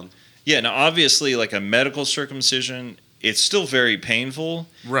 Now, obviously, like a medical circumcision, it's still very painful.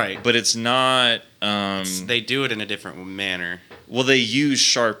 Right. But it's not... they do it in a different manner. Well, they use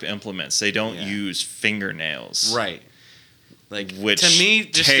sharp implements. They don't use fingernails. Right. Like, which to me,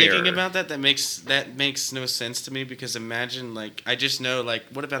 just tear. thinking about that makes no sense to me because imagine, like, I just know, like,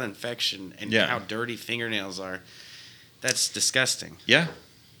 what about infection and how dirty fingernails are? That's disgusting. Yeah.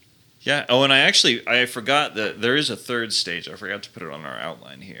 Yeah. Oh, and I forgot that there is a third stage. I forgot to put it on our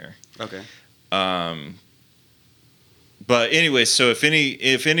outline here. Okay. But anyway, so if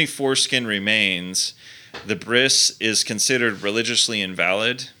any foreskin remains, the bris is considered religiously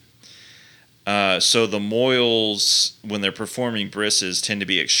invalid. So the moils, when they're performing brises, tend to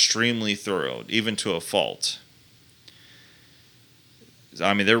be extremely thorough, even to a fault.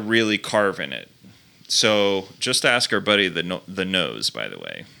 I mean, they're really carving it. So just ask our buddy the nose, by the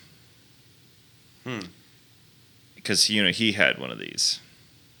way. Because he had one of these.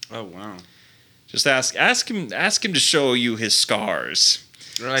 Oh wow. Just ask him to show you his scars.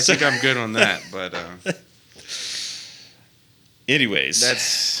 Well, I think I'm good on that, but anyways,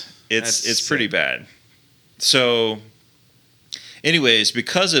 it's pretty bad. So anyways,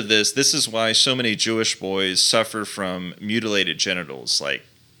 because of this is why so many Jewish boys suffer from mutilated genitals, like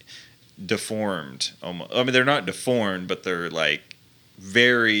deformed. I mean, they're not deformed, but they're like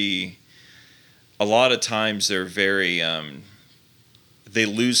very. A lot of times they're very. They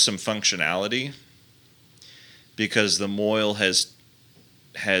lose some functionality because the moil has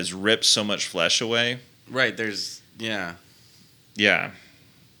ripped so much flesh away. Right. Yeah.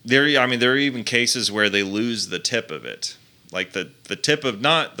 There are even cases where they lose the tip of it, like the tip of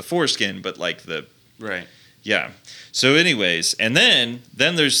not the foreskin, but like the right. Yeah. So anyways, and then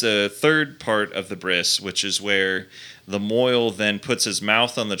there's the third part of the bris, which is where the moil then puts his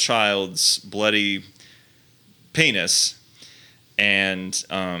mouth on the child's bloody penis and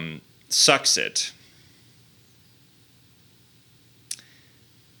sucks it.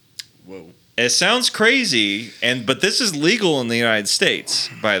 Whoa. It sounds crazy, but this is legal in the United States,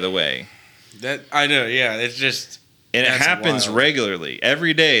 by the way. That I know, yeah. It's just And it that's happens wild. regularly.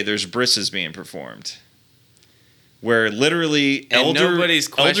 Every day there's brisses being performed. Where literally And nobody's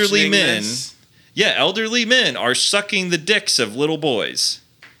elderly questioning men, this? elderly men are sucking the dicks of little boys.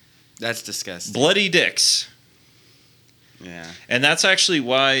 That's disgusting. Bloody dicks. Yeah. And that's actually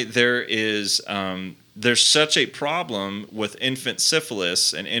why there's such a problem with infant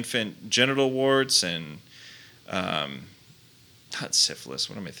syphilis and infant genital warts and not syphilis.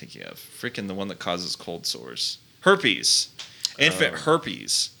 What am I thinking of? Freaking the one that causes cold sores. Herpes. Infant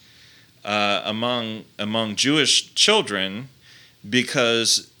herpes among Jewish children,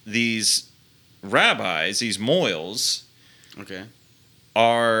 because these rabbis, these moils, Okay.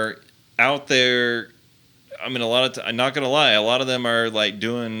 are out there. I mean, I'm not gonna lie, a lot of them are like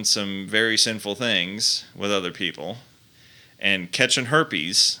doing some very sinful things with other people and catching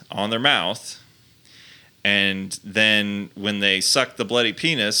herpes on their mouth, and then when they suck the bloody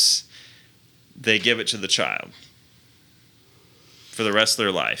penis, they give it to the child for the rest of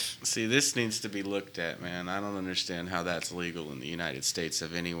their life. See, this needs to be looked at, man. I don't understand how that's legal in the United States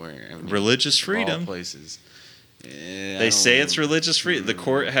of anywhere. I mean, Religious of all freedom. places. Yeah, They say it's religious freedom. The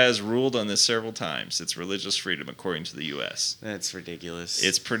court has ruled on this several times. It's religious freedom according to the U.S. That's ridiculous.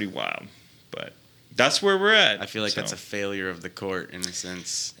 It's pretty wild, but that's where we're at. I feel like So, that's a failure of the court in a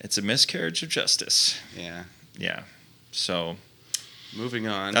sense. it's a miscarriage of justice. Yeah. Yeah. So Moving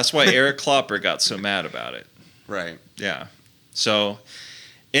on. that's why Eric Klopper got so mad about it. right. Yeah. So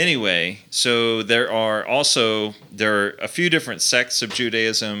anyway, so there are a few different sects of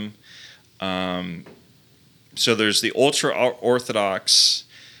Judaism. So there's the ultra-Orthodox,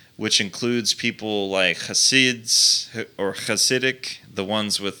 which includes people like Hasids or Hasidic, the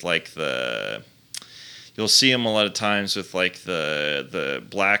ones with like you'll see them a lot of times with like the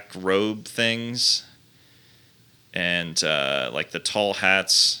black robe things and like the tall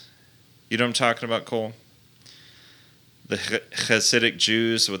hats. You know what I'm talking about, Cole? The Hasidic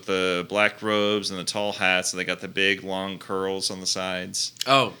Jews with the black robes and the tall hats, and they got the big long curls on the sides.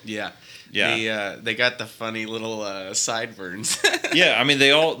 Oh, yeah. Yeah. They got the funny little sideburns. Yeah, I mean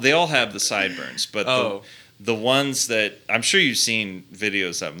they all have the sideburns, but Oh. the ones that I'm sure you've seen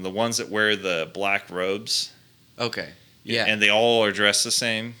videos of them, the ones that wear the black robes, Okay. Yeah. and they all are dressed the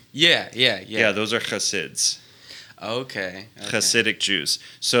same. yeah. Yeah, those are Hasids, Okay. Hasidic Jews.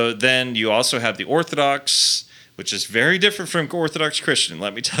 So then you also have the Orthodox, which is very different from Orthodox Christian,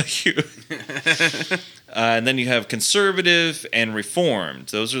 let me tell you. And then you have conservative and reformed.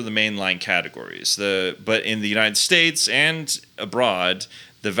 Those are the mainline categories. But in the United States and abroad,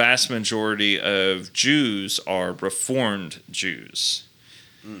 the vast majority of Jews are Reformed Jews.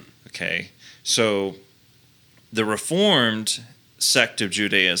 Okay, so the Reformed sect of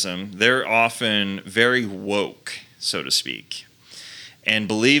Judaism, they're often very woke, so to speak, and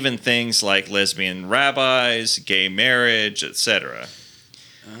believe in things like lesbian rabbis, gay marriage, etc.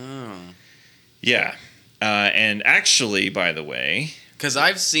 Oh. Yeah. And actually, by the way, Because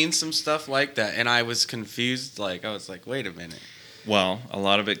I've seen some stuff like that, and I was confused. Like, I was like, wait a minute. well, a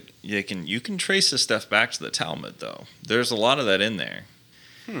lot of it you can trace this stuff back to the Talmud, though. There's a lot of that in there.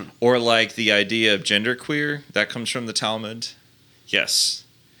 Or like the idea of genderqueer, that comes from the Talmud. Yes.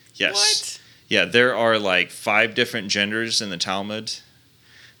 What? Yeah, there are like 5 different genders in the Talmud.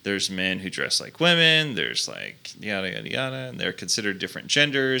 There's men who dress like women. There's like yada, yada, yada. And they're considered different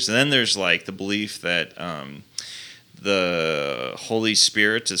genders. And then there's like the belief that the Holy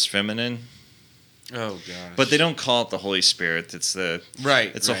Spirit is feminine. Oh, gosh. But they don't call it the Holy Spirit. It's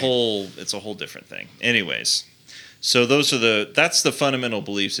Right. a whole different thing. Anyways, so that's the fundamental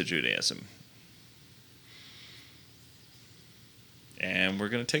beliefs of Judaism. And we're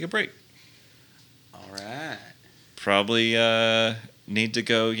going to take a break. All right. Probably need to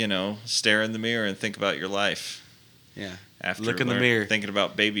go, stare in the mirror and think about your life. Yeah. After Look in the mirror. thinking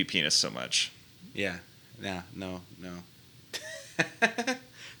about baby penis so much. Yeah. Nah, no.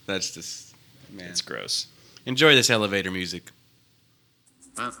 That's just, man. It's gross. Enjoy this elevator music.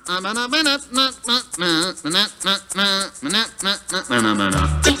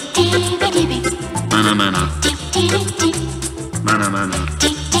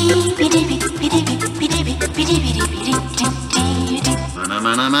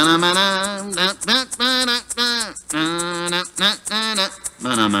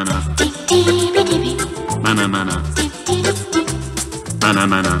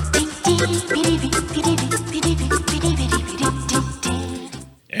 Mana mana.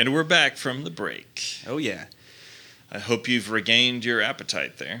 And we're back from the break. Oh, yeah. I hope you've regained your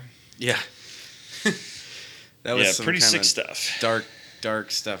appetite there. Yeah. That was some pretty sick kinda stuff.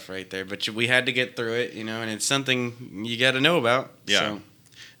 dark stuff right there. But we had to get through it, and it's something you got to know about. Yeah. So.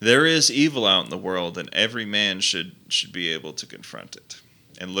 There is evil out in the world, and every man should be able to confront it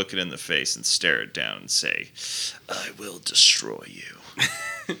and look it in the face and stare it down and say, I will destroy you.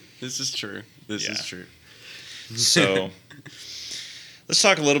 This is true. This is true. So let's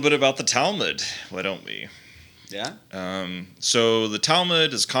talk a little bit about the Talmud, why don't we? Yeah? So the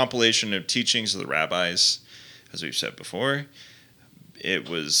Talmud is a compilation of teachings of the rabbis, as we've said before. It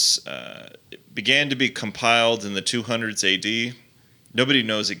began to be compiled in the 200s AD. Nobody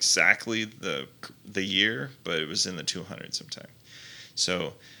knows exactly the year, but it was in the 200s sometime.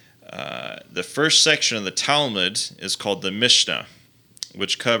 So the first section of the Talmud is called the Mishnah,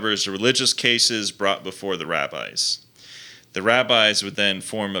 which covers the religious cases brought before the rabbis. The rabbis would then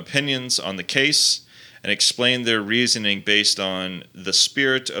form opinions on the case and explain their reasoning based on the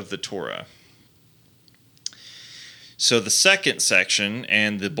spirit of the Torah. So the second section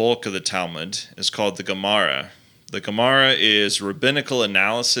and the bulk of the Talmud is called the Gemara. The Gemara is rabbinical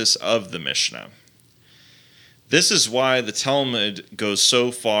analysis of the Mishnah. This is why the Talmud goes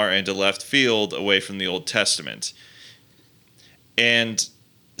so far into left field away from the Old Testament. And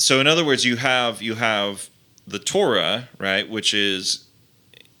so in other words, you have the Torah, right, which is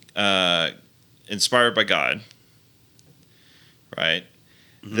inspired by God, right?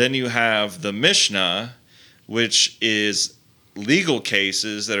 Mm-hmm. Then you have the Mishnah, which is legal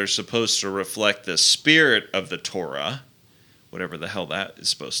cases that are supposed to reflect the spirit of the Torah, whatever the hell that is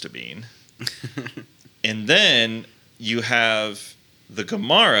supposed to mean. And then you have the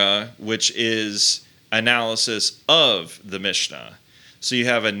Gemara, which is analysis of the Mishnah. So you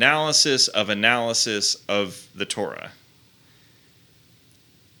have analysis of the Torah.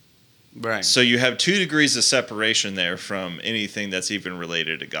 Right. So you have 2 degrees of separation there from anything that's even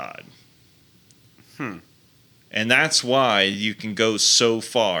related to God. And that's why you can go so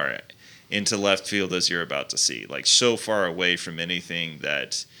far into left field as you're about to see. Like so far away from anything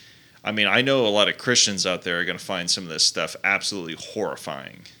that... I mean, I know a lot of Christians out there are going to find some of this stuff absolutely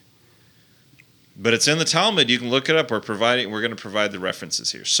horrifying. But it's in the Talmud. You can look it up. We're going to provide the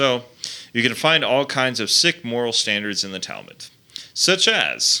references here. So you can find all kinds of sick moral standards in the Talmud. Such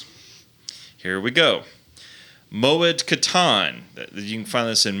as, here we go, Moed Katan. You can find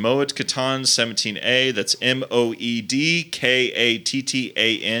this in Moed Katan 17a. That's Moedkattan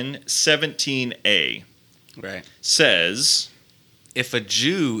 17a. Right. Says... If a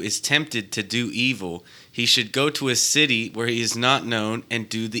Jew is tempted to do evil, he should go to a city where he is not known and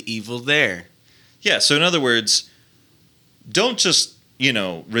do the evil there. Yeah, so in other words, don't just,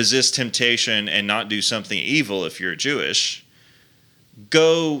 resist temptation and not do something evil if you're Jewish.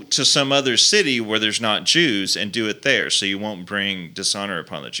 Go to some other city where there's not Jews and do it there so you won't bring dishonor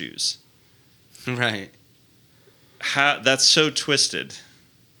upon the Jews. Right. That's so twisted.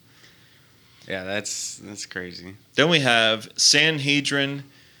 Yeah, that's crazy. Then we have Sanhedrin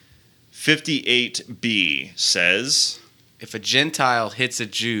 58b says, if a Gentile hits a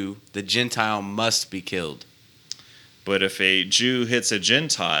Jew, the Gentile must be killed. But if a Jew hits a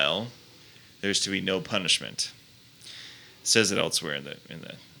Gentile, there's to be no punishment. It says it elsewhere in the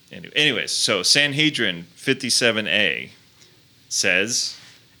anyways, so Sanhedrin 57a says,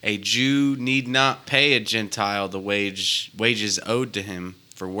 a Jew need not pay a Gentile the wages owed to him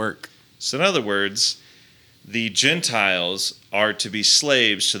for work. So in other words, the Gentiles are to be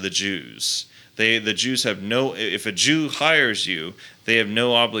slaves to the Jews. The Jews have if a Jew hires you, they have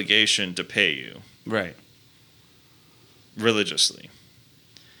no obligation to pay you. Right. Religiously.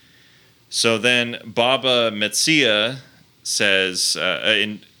 So then Baba Metzia says,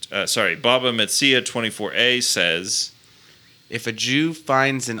 Baba Metzia 24a says, if a Jew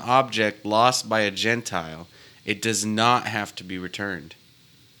finds an object lost by a Gentile, it does not have to be returned.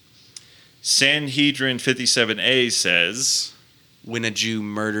 Sanhedrin 57a says, when a Jew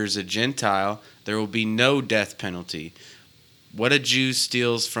murders a Gentile, there will be no death penalty. What a Jew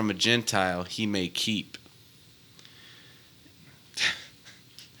steals from a Gentile, he may keep.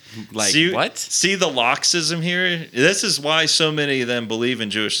 What? See the Loxism here? This is why so many of them believe in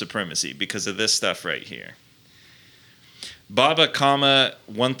Jewish supremacy, because of this stuff right here. Baba Kama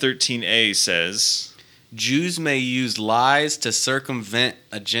 113a says, Jews may use lies to circumvent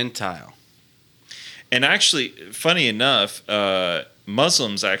a Gentile. And actually, funny enough,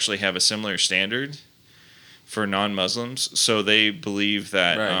 Muslims actually have a similar standard for non-Muslims. So they believe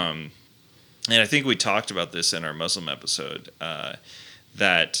that, right. And I think we talked about this in our Muslim episode,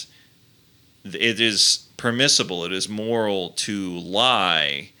 that it is permissible, it is moral to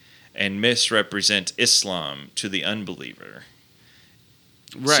lie and misrepresent Islam to the unbeliever,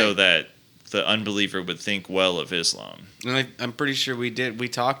 Right. so that the unbeliever would think well of Islam. And I'm pretty sure we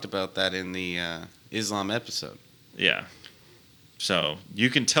talked about that in the Islam episode. Yeah. So you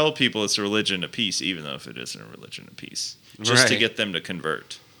can tell people it's a religion of peace, even though if it isn't a religion of peace, just to Right. get them to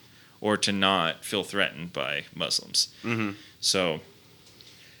convert or to not feel threatened by Muslims. Mm-hmm. So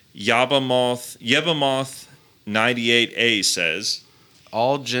Yebamoth 98A says,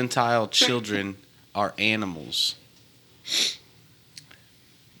 All Gentile children are animals.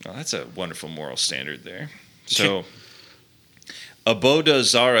 oh, that's a wonderful moral standard there. So Aboda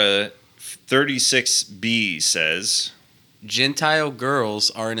Zara 36B says, Gentile girls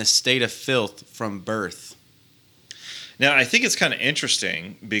are in a state of filth from birth. now I think it's kind of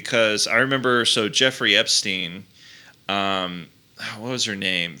interesting because I remember, so Jeffrey Epstein, what was her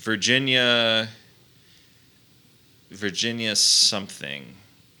name? Virginia something.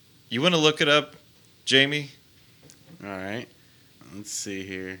 You want to look it up, Jamie? All right. Let's see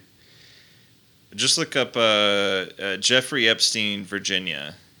here. Just look up Jeffrey Epstein,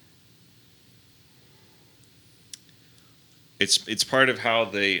 Virginia. It's part of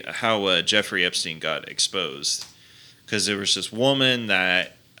how Jeffrey Epstein got exposed, because there was this woman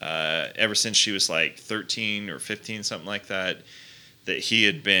that ever since she was like 13 or 15, something like that, that he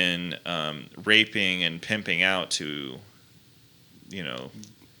had been raping and pimping out to,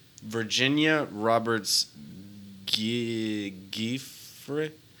 Virginia Roberts Giuffre.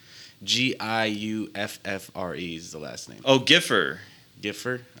 Giuffre is the last name. Oh, Giffer.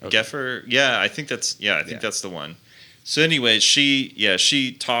 Giffer? Okay. Geffer, I think that's the one. So anyways,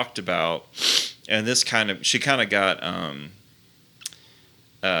 she talked about, and she kind of got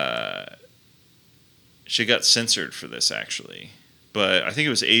she got censored for this actually, but I think it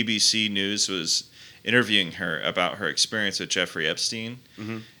was ABC News was interviewing her about her experience with Jeffrey Epstein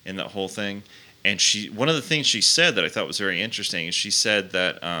and that whole thing, and one of the things she said that I thought was very interesting is she said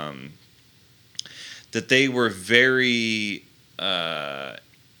that that they were very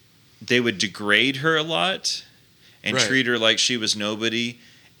they would degrade her a lot and Right. treat her like she was nobody,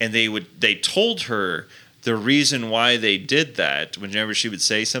 and they told her the reason why they did that whenever she would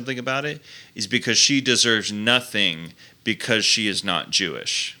say something about it is because she deserves nothing because she is not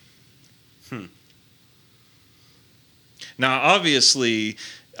Jewish. Now obviously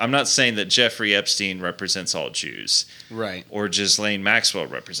I'm not saying that Jeffrey Epstein represents all Jews, Right. or Ghislaine Maxwell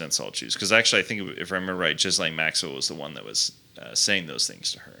represents all Jews, because actually I think if I remember right, Ghislaine Maxwell was the one that was saying those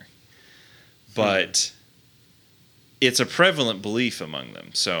things to her. But it's a prevalent belief among them.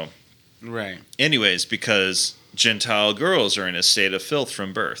 So Right. anyways, because Gentile girls are in a state of filth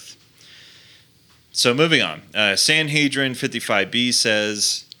from birth. So moving on. Sanhedrin 55b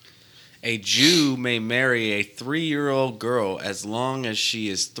says, A Jew may marry a 3-year-old girl as long as she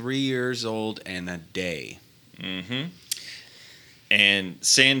is 3 years old and a day. and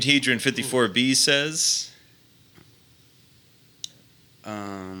Sanhedrin 54b says,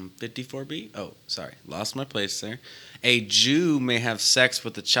 54b? Oh, sorry. Lost my place there. A Jew may have sex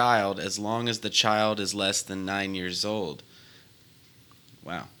with a child as long as the child is less than 9 years old.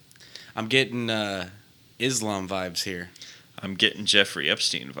 Wow. I'm getting Islam vibes here, I'm getting Jeffrey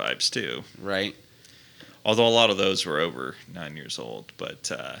Epstein vibes too. right? Although a lot of those were over 9 years old,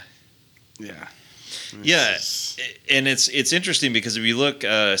 but Yeah. yeah, and it's interesting because if you look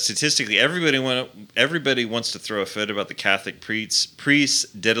statistically, everybody wants to throw a fit about the Catholic priests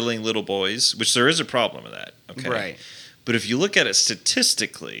diddling little boys, which there is a problem with that. Okay, Right. But if you look at it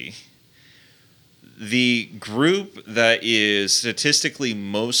statistically, the group that is statistically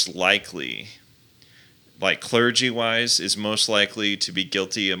most likely, like clergy-wise, is most likely to be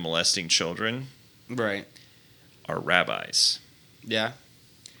guilty of molesting children Right. are rabbis. Yeah.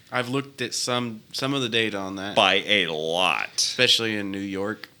 I've looked at some of the data on that, By a lot. especially in New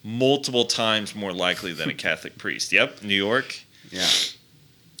York. Multiple times more likely than a Catholic priest. Yep, New York. Yeah.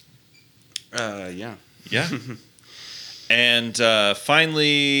 Yeah. Yeah. And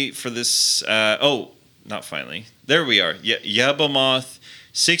finally, for this, not finally. There we are. Yebamoth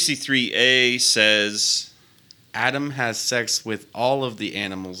 63a says, Adam has sex with all of the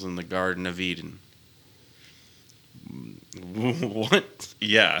animals in the Garden of Eden. What?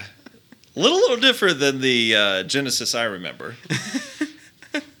 yeah. A little different than the Genesis I remember.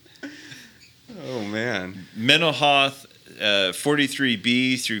 Oh, man. Menohoth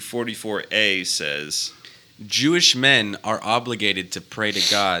 43b through 44a says, Jewish men are obligated to pray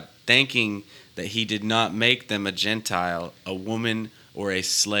to God, thanking that he did not make them a Gentile, a woman, or a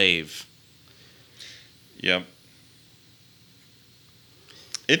slave. yep.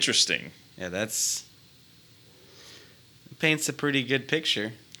 interesting. Yeah, that's paints a pretty good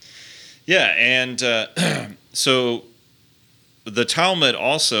picture. Yeah, and so the Talmud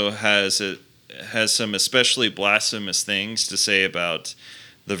also has some especially blasphemous things to say about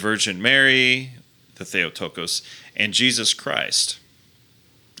the Virgin Mary, the Theotokos, and Jesus Christ.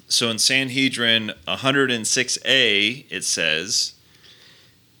 So in Sanhedrin 106a, it says,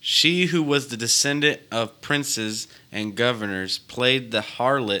 She who was the descendant of princes and governors played the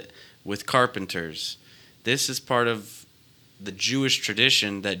harlot with carpenters. This is part of the Jewish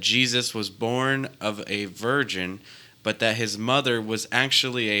tradition that Jesus was born of a virgin, but that his mother was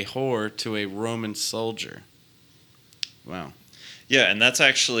actually a whore to a Roman soldier. Wow. yeah, and that's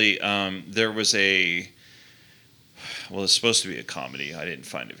actually, there was it's supposed to be a comedy. I didn't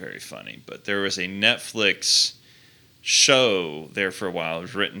find it very funny, but there was a Netflix show there for a while. It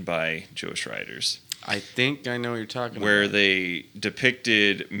was written by Jewish writers, I think I know what you're talking where about. they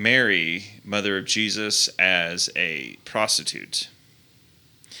depicted Mary, mother of Jesus, as a prostitute.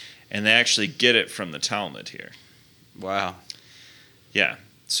 And they actually get it from the Talmud here. Wow. Yeah.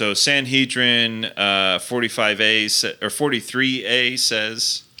 So Sanhedrin 45a or 43a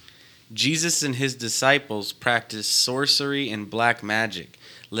says, Jesus and his disciples practiced sorcery and black magic,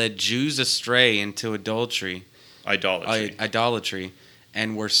 led Jews astray into idolatry,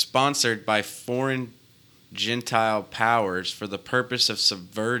 and were sponsored by foreign Gentile powers for the purpose of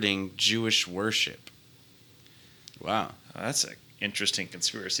subverting Jewish worship. Wow. That's an interesting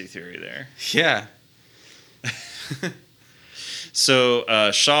conspiracy theory there. Yeah.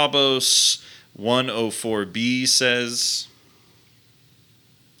 So Shabbos 104b says,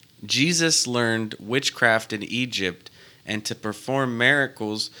 Jesus learned witchcraft in Egypt, and to perform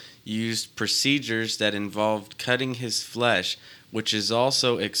miracles used procedures that involved cutting his flesh, which is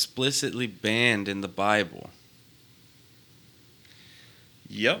also explicitly banned in the Bible.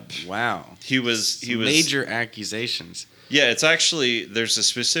 yep. Wow. He was Major accusations. Yeah, it's actually, there's a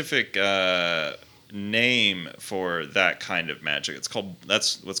specific name for that kind of magic.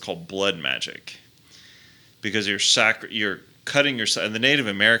 That's what's called blood magic. Because you're cutting yourself, and the Native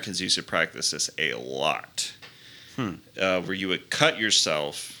Americans used to practice this a lot. Where you would cut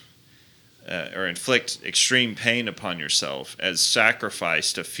yourself or inflict extreme pain upon yourself as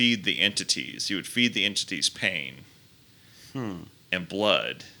sacrifice to feed the entities. You would feed the entities pain and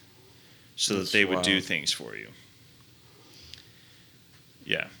blood so that they would do wild. things for you.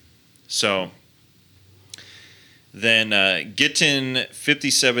 Yeah. So then Gittin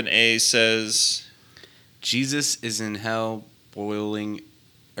 57a says, Jesus is in hell boiling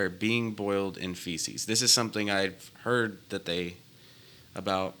or being boiled in feces. This is something I've heard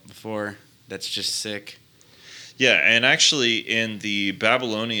about before. That's just sick. yeah, and actually in the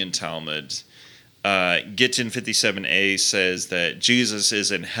Babylonian Talmud, Gittin 57a says that Jesus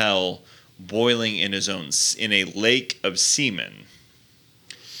is in hell boiling in a lake of semen.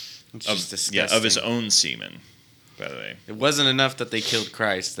 It's just disgusting. Yeah, of his own semen, by the way. It wasn't enough that they killed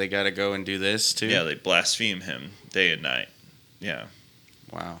Christ. They got to go and do this too? Yeah, they blaspheme him day and night. Yeah.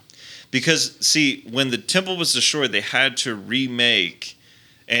 Wow. Because, see, when the temple was destroyed, they had to remake,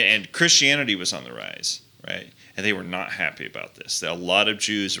 and Christianity was on the rise, right? And they were not happy about this. A lot of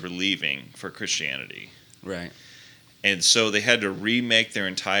Jews were leaving for Christianity. Right. And so they had to remake their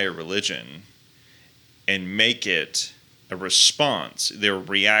entire religion and make it a response. They were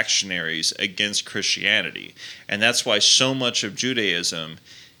reactionaries against Christianity. And that's why so much of Judaism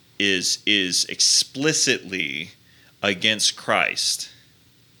is explicitly against Christ.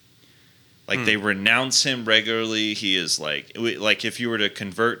 Like they renounce him regularly. He is like if you were to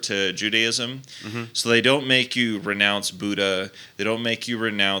convert to Judaism, so they don't make you renounce Buddha. They don't make you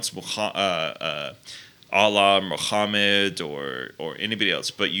renounce Allah, Muhammad, or anybody else.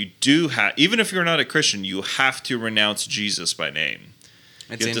 But you do have, even if you're not a Christian, you have to renounce Jesus by name.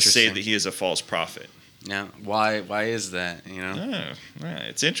 It's You have to say that he is a false prophet. Now, why is that, you know? Oh, right.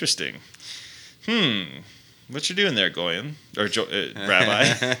 It's interesting. What you doing there, Goyen? Or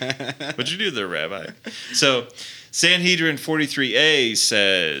Rabbi? What you do there, Rabbi? So, Sanhedrin 43a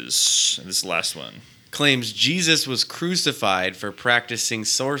says, and this is the last one. Claims Jesus was crucified for practicing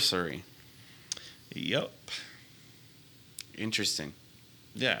sorcery. Yup. Interesting.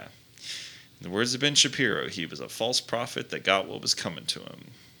 Yeah. In the words of Ben Shapiro, he was a false prophet that got what was coming to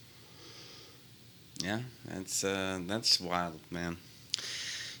him. Yeah, that's wild, man.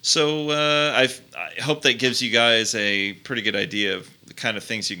 So I hope that gives you guys a pretty good idea of the kind of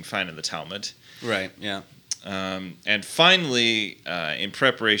things you can find in the Talmud. Right, yeah. And finally, in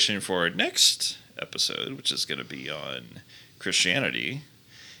preparation for our next episode, which is going to be on Christianity,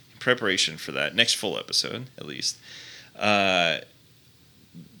 in preparation for that next full episode, at least,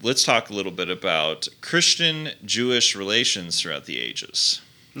 let's talk a little bit about Christian-Jewish relations throughout the ages.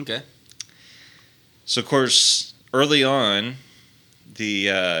 Okay. So, of course, early on,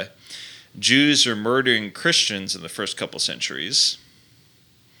 the Jews are murdering Christians in the first couple centuries.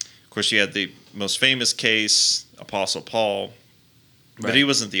 Of course, you had the most famous case, Apostle Paul, but he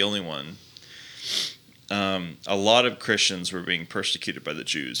wasn't the only one. A lot of Christians were being persecuted by the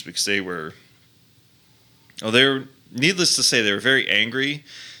Jews because they were, needless to say, they were very angry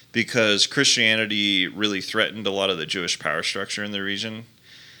because Christianity really threatened a lot of the Jewish power structure in the region.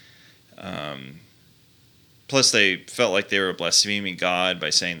 Plus, they felt like they were blaspheming God by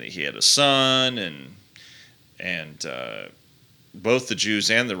saying that he had a son, and both the Jews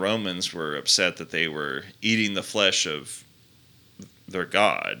and the Romans were upset that they were eating the flesh of their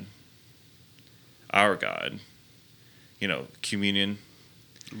God, our God, communion.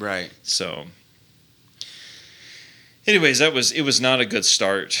 Right. So, anyways, it was not a good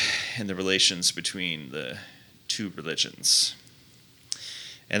start in the relations between the two religions.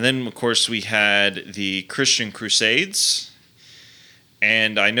 And then, of course, we had the Christian Crusades.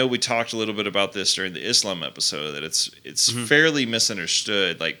 And I know we talked a little bit about this during the Islam episode, that it's fairly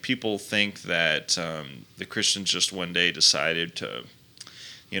misunderstood. Like, people think that the Christians just one day decided to,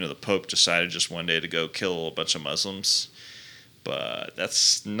 the Pope decided just one day to go kill a bunch of Muslims. But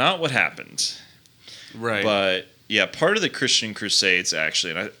that's not what happened. Right. But, yeah, part of the Christian Crusades,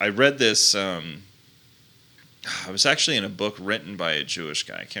 actually, and I read this, I was actually in a book written by a Jewish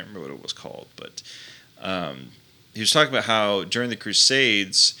guy. I can't remember what it was called, but he was talking about how during the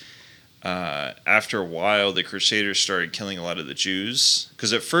Crusades, after a while, the Crusaders started killing a lot of the Jews.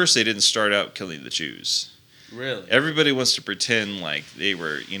 Because at first, they didn't start out killing the Jews. Really? Everybody wants to pretend like they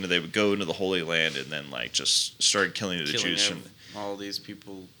were, they would go into the Holy Land and then like just started killing the Jews. All these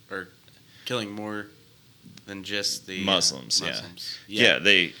people are killing more than just the Muslims. Yeah.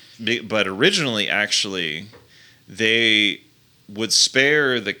 But originally, actually, they would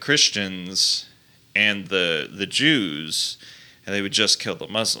spare the Christians and the Jews, and they would just kill the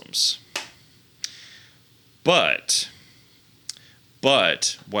Muslims. But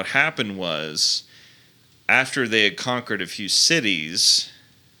what happened was, after they had conquered a few cities,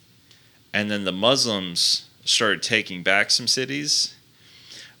 and then the Muslims started taking back some cities,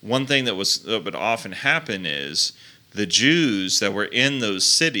 one thing that would often happen is the Jews that were in those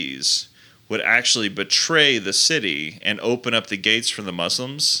cities would actually betray the city and open up the gates for the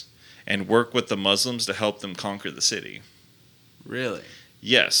Muslims and work with the Muslims to help them conquer the city. Really?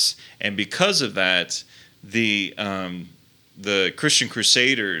 Yes. And because of that, the Christian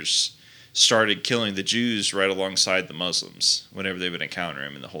Crusaders started killing the Jews right alongside the Muslims whenever they would encounter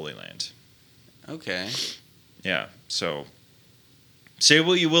them in the Holy Land. Okay. Yeah. So, say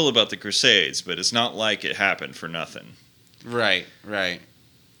what you will about the Crusades, but it's not like it happened for nothing. Right.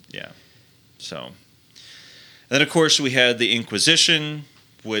 Yeah. So, and then of course we had the Inquisition,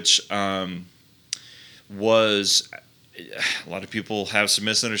 which was, a lot of people have some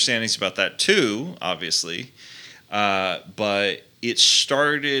misunderstandings about that too, obviously, but it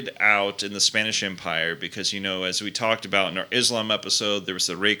started out in the Spanish Empire because, as we talked about in our Islam episode, there was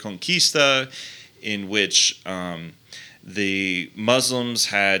the Reconquista, in which the Muslims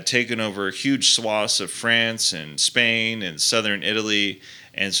had taken over huge swaths of France and Spain and southern Italy.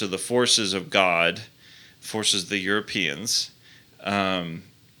 And so the forces of God, forces of the Europeans,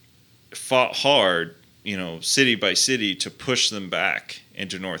 fought hard, city by city, to push them back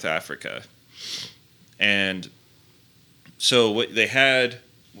into North Africa. And so what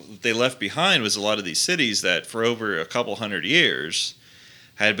they left behind was a lot of these cities that for over a couple hundred years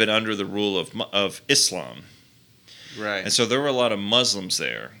had been under the rule of Islam. Right. And so there were a lot of Muslims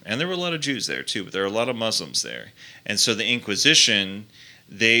there. And there were a lot of Jews there too, but there were a lot of Muslims there. And so the Inquisition,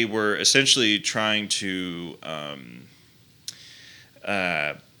 they were essentially trying to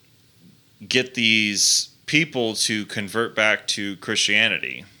get these people to convert back to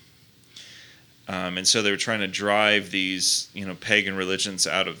Christianity. And so they were trying to drive these, pagan religions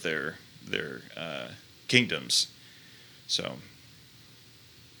out of their kingdoms. So,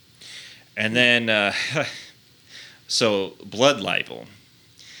 and then, so blood libel.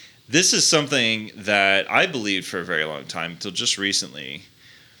 This is something that I believed for a very long time until just recently.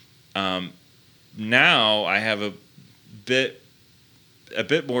 Now I have a bit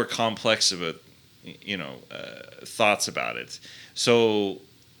more complex of thoughts about it. So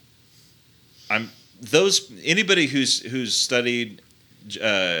anybody who's studied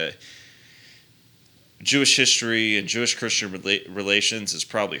Jewish history and Jewish Christian relations has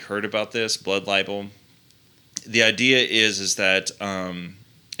probably heard about this blood libel. The idea is that and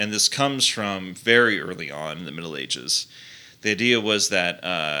this comes from very early on in the Middle Ages, The idea was that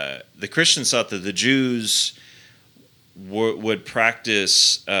the Christians thought that the Jews would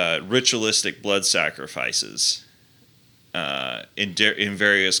practice ritualistic blood sacrifices in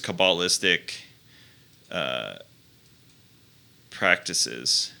various Kabbalistic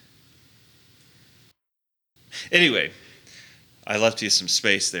practices. Anyway, I left you some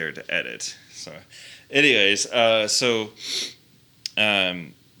space there to edit. So, anyways,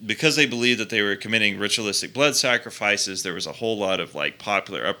 because they believed that they were committing ritualistic blood sacrifices, there was a whole lot of like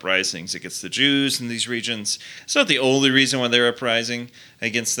popular uprisings against the Jews in these regions. It's not the only reason why they're uprising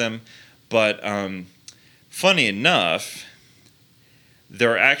against them, but funny enough,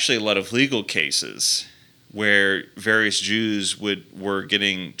 there are actually a lot of legal cases where various Jews were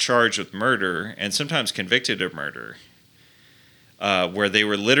getting charged with murder and sometimes convicted of murder, where they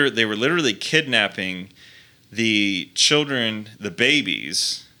were literally kidnapping the children, the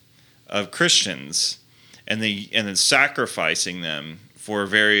babies of Christians, and then sacrificing them for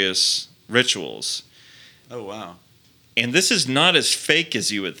various rituals. Oh, wow. And this is not as fake as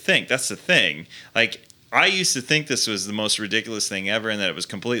you would think. That's the thing. Like, I used to think this was the most ridiculous thing ever and that it was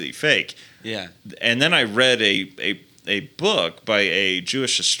completely fake. Yeah. And then I read a book by a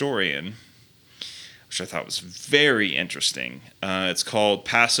Jewish historian, which I thought was very interesting. It's called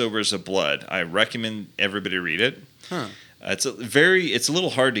Passovers of Blood. I recommend everybody read it. Huh. It's a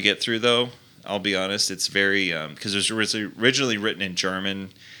little hard to get through, though. I'll be honest. It's very because it was originally written in German,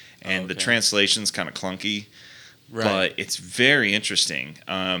 and the translation's kind of clunky. Right. But it's very interesting.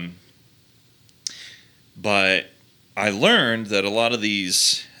 But I learned that a lot of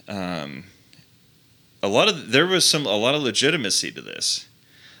these, there was a lot of legitimacy to this.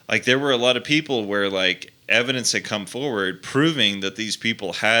 Like, there were a lot of people where, like, evidence had come forward proving that these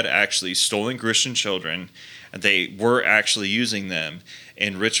people had actually stolen Christian children and they were actually using them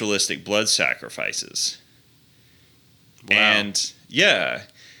in ritualistic blood sacrifices. Wow. And, yeah.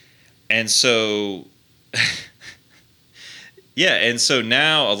 And so, yeah, and so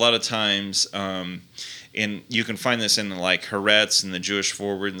now a lot of times, and you can find this in, like, Haaretz and the Jewish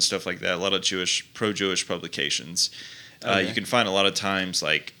Forward and stuff like that, a lot of pro-Jewish publications. Okay. You can find a lot of times,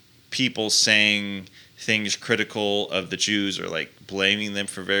 like, people saying things critical of the Jews or, like, blaming them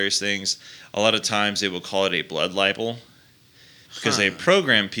for various things. A lot of times they will call it a blood libel because they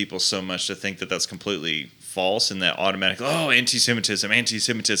program people so much to think that that's completely false and that automatically, anti-Semitism,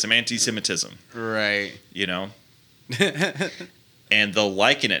 anti-Semitism, anti-Semitism. Right. You know? And they'll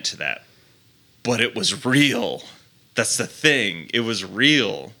liken it to that. But it was real. That's the thing. It was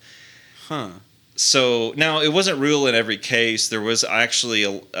real. Huh. So, now, it wasn't real in every case. There was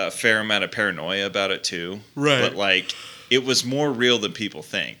actually a fair amount of paranoia about it, too. Right. But, like, it was more real than people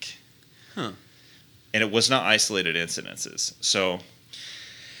think. Huh. And it was not isolated incidences. So,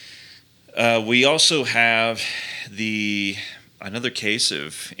 we also have another case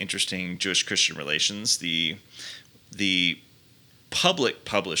of interesting Jewish-Christian relations, the public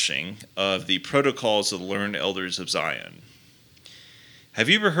publishing of the Protocols of the Learned Elders of Zion. Have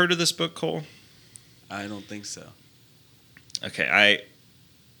you ever heard of this book, Cole? I don't think so. Okay,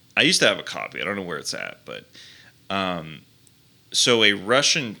 I used to have a copy. I don't know where it's at, but so a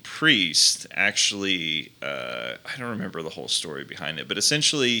Russian priest actually, I don't remember the whole story behind it, but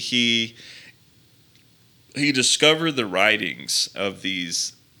essentially he discovered the writings of the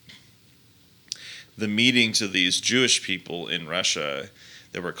meetings of these Jewish people in Russia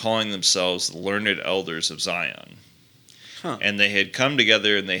that were calling themselves the Learned Elders of Zion. Huh. And they had come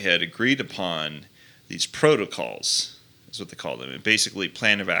together and they had agreed upon these protocols, is what they call them, and basically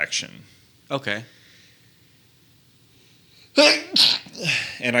plan of action. Okay.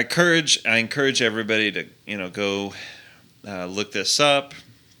 And I encourage everybody to go look this up.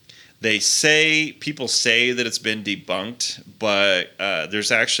 People say that it's been debunked, but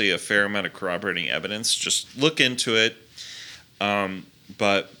there's actually a fair amount of corroborating evidence. Just look into it.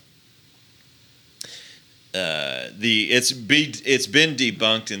 But it's been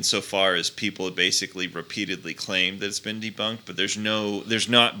debunked insofar as people have basically repeatedly claimed that it's been debunked, but there's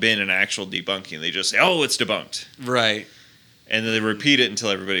not been an actual debunking. They just say, "Oh, it's debunked," Right. and then they repeat it until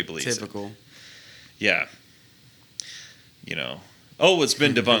everybody believes it. Typical. Yeah. Oh, it's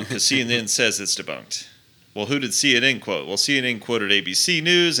been debunked because CNN says it's debunked. Well, who did CNN quote? Well, CNN quoted ABC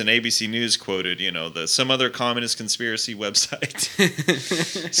News, and ABC News quoted, some other communist conspiracy website.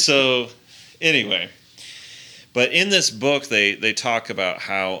 So, anyway. But in this book, they talk about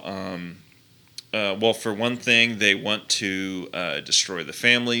how, for one thing, they want to destroy the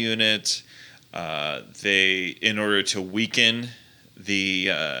family unit. In order to weaken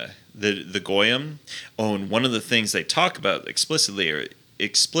the goyim. Oh, and one of the things they talk about explicitly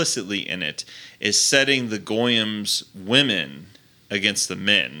explicitly in it is setting the goyim's women against the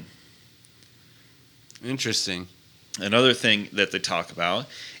men. Interesting. Another thing that they talk about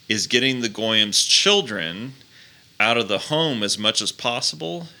is getting the goyim's children out of the home as much as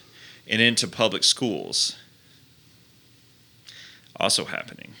possible and into public schools. Also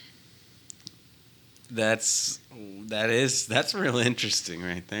happening. That's real interesting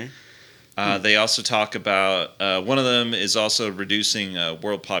right there. They also talk about one of them is also reducing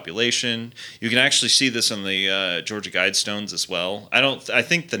world population. You can actually see this on the Georgia Guidestones as well. I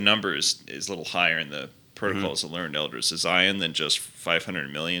think the number is a little higher in the Protocols of Learned Elders of Zion than just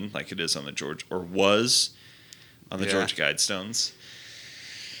 500 million, like it is on the Georgia Guidestones.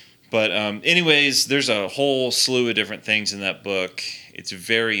 But anyways, there's a whole slew of different things in that book. It's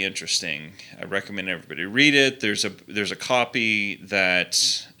very interesting. I recommend everybody read it. There's a copy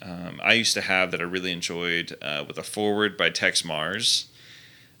that I used to have that I really enjoyed with a foreword by Tex Mars,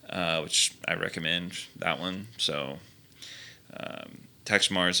 which I recommend that one. So Tex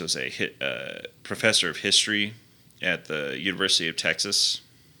Mars was a professor of history at the University of Texas.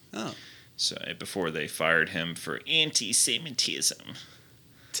 Oh. So before they fired him for anti-Semitism.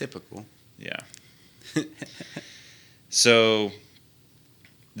 Typical. Yeah. So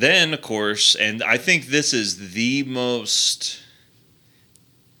then, of course, and I think this is the most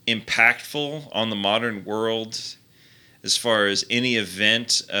impactful on the modern world as far as any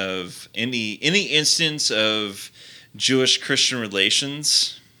event of any instance of Jewish-Christian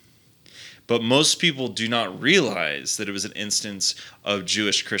relations. But most people do not realize that it was an instance of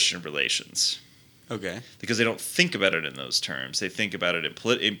Jewish-Christian relations. Okay. Because they don't think about it in those terms. They think about it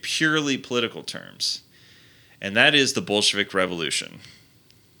in purely political terms. And that is the Bolshevik Revolution.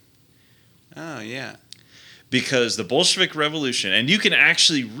 Oh, yeah. Because the Bolshevik Revolution, and you can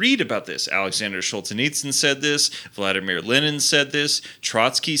actually read about this. Alexander Solzhenitsyn said this. Vladimir Lenin said this.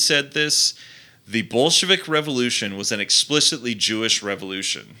 Trotsky said this. The Bolshevik Revolution was an explicitly Jewish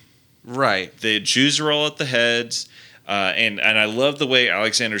revolution. Right. The Jews were all at the head. And I love the way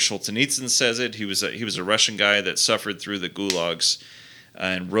Alexander Solzhenitsyn says it. He was a Russian guy that suffered through the gulags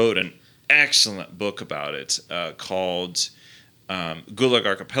and wrote an excellent book about it called Gulag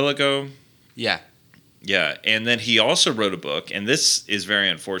Archipelago. Yeah. Yeah, and then he also wrote a book, and this is very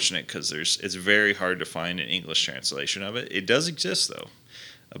unfortunate because it's very hard to find an English translation of it. It does exist, though.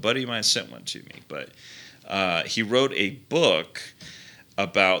 A buddy of mine sent one to me, but he wrote a book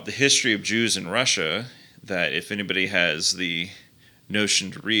about the history of Jews in Russia that if anybody has the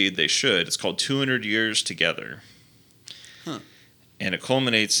notion to read, they should. It's called 200 Years Together. Huh. And it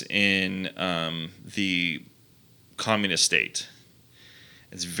culminates in the communist state.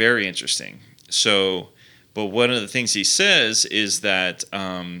 It's very interesting. So, but one of the things he says is that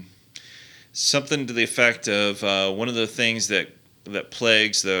something to the effect of one of the things that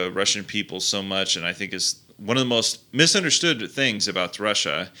plagues the Russian people so much, and I think is one of the most misunderstood things about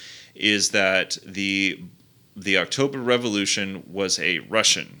Russia, is that the October Revolution was a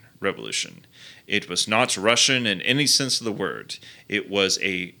Russian revolution. It was not Russian in any sense of the word. It was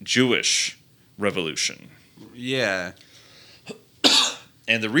a Jewish revolution. Yeah.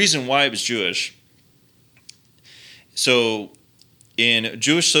 And the reason why it was Jewish, so in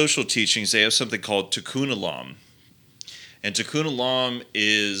Jewish social teachings, they have something called Tikkun Olam. And Tikkun Olam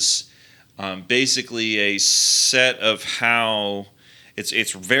is basically a set of how it's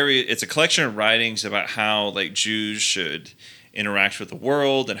a collection of writings about how like Jews should interact with the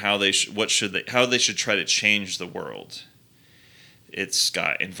world and how they should try to change the world. It's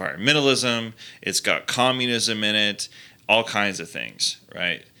got environmentalism, it's got communism in it, all kinds of things,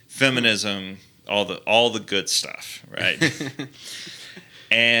 right? Feminism, all the good stuff, right?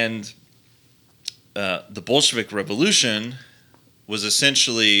 And the Bolshevik Revolution was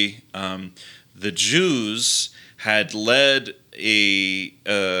essentially the Jews had led a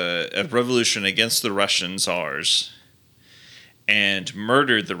revolution against the Russian czars and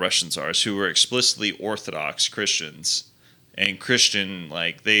murdered the Russian czars, who were explicitly Orthodox Christians and Christian,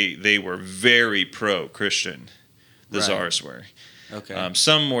 like they were very pro-Christian. The Right. czars were. Okay.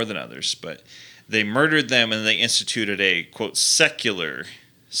 Some more than others, but they murdered them and they instituted a, quote, secular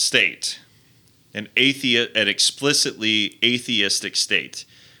state, an explicitly atheistic state.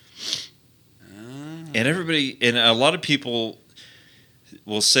 And a lot of people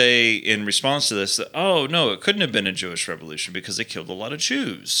will say in response to this that, oh, no, it couldn't have been a Jewish revolution because they killed a lot of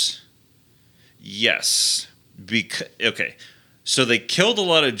Jews. Yes. Okay. So they killed a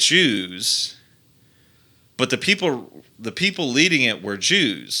lot of Jews, but the people leading it were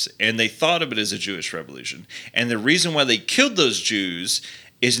Jews, and they thought of it as a Jewish revolution. And the reason why they killed those Jews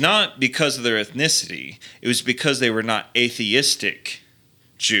is not because of their ethnicity. It was because they were not atheistic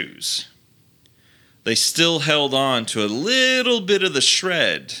Jews. They still held on to a little bit of the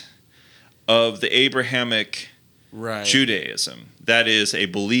shred of the Abrahamic Right. Judaism. That is a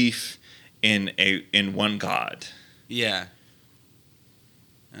belief in one God. Yeah.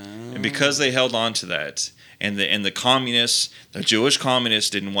 And because they held on to that, and the communists, the Jewish communists,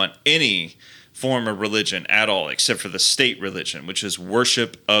 didn't want any form of religion at all, except for the state religion, which is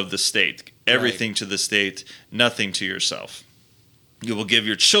worship of the state. Everything to the state, nothing to yourself. You will give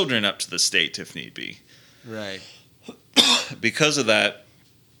your children up to the state if need be. Right. Because of that,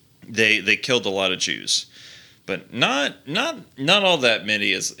 they killed a lot of Jews, but not all that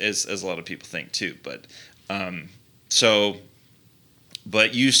many as a lot of people think too. But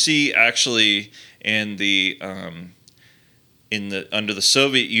but you see actually in the under the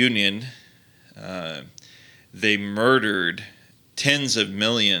Soviet Union, they murdered tens of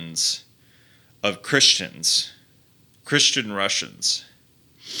millions of Christian Russians.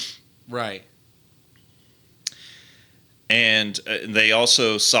 Right. And they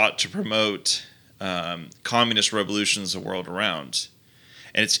also sought to promote communist revolutions the world around.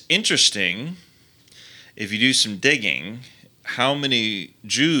 And it's interesting, if you do some digging, how many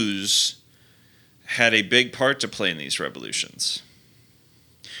Jews had a big part to play in these revolutions.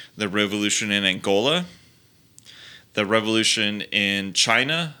 The revolution in Angola, the revolution in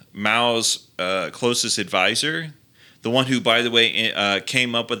China, Mao's closest advisor, the one who, by the way,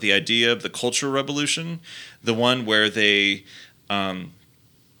 came up with the idea of the Cultural Revolution, the one where they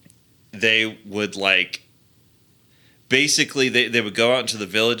would like basically they would go out into the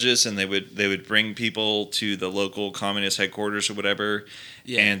villages and they would bring people to the local communist headquarters or whatever,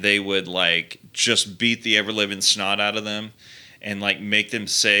 and they would like just beat the ever living snot out of them and like make them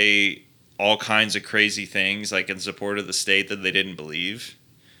say all kinds of crazy things like in support of the state that they didn't believe.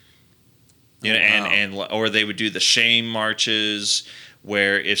 You know, and or they would do the shame marches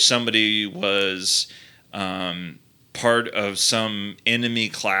where if somebody was part of some enemy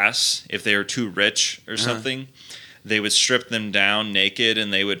class, if they were too rich or something, they would strip them down naked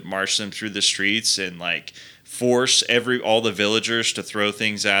and they would march them through the streets and like force all the villagers to throw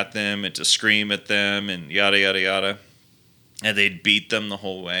things at them and to scream at them and yada yada yada, and they'd beat them the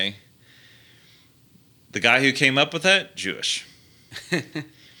whole way. The guy who came up with that, Jewish.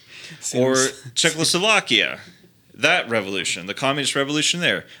 Or Czechoslovakia, that revolution, the communist revolution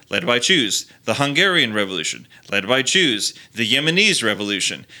there, led by Jews. The Hungarian Revolution, led by Jews. The Yemenis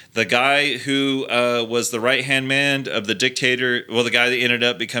Revolution, the guy who was the right-hand man of the dictator, well, the guy that ended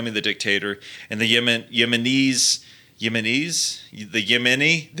up becoming the dictator, and the Yemeni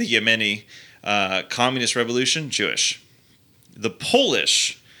communist revolution, Jewish. The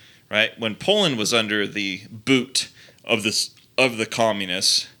Polish, right, when Poland was under the boot of the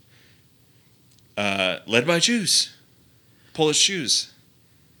communists, led by Jews, Polish Jews.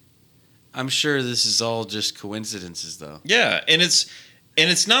 I'm sure this is all just coincidences, though. Yeah, and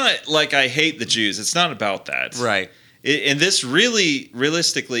it's not like I hate the Jews. It's not about that, Right. And this really,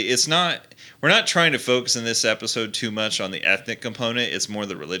 realistically, it's not. We're not trying to focus in this episode too much on the ethnic component. It's more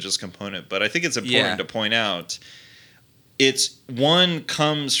the religious component. But I think it's important to point out, it's one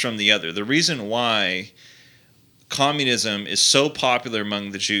comes from the other. The reason why communism is so popular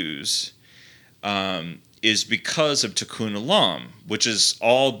among the Jews is because of Tikkun Olam, which is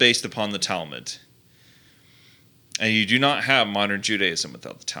all based upon the Talmud. And you do not have modern Judaism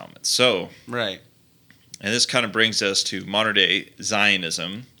without the Talmud. So, Right. and this kind of brings us to modern day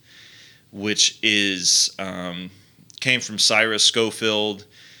Zionism, which is came from Cyrus Scofield.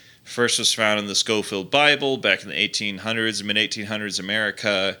 First was found in the Scofield Bible back in the 1800s, mid-1800s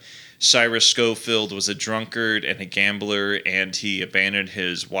America. Cyrus Scofield was a drunkard and a gambler, and he abandoned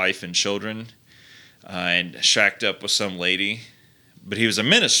his wife and children and shacked up with some lady. But he was a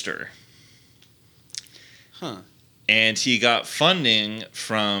minister. Huh. And he got funding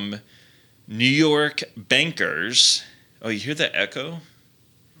from New York bankers. Oh, you hear that echo?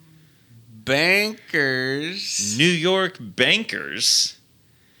 Bankers. New York bankers.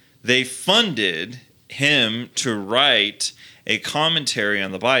 They funded him to write a commentary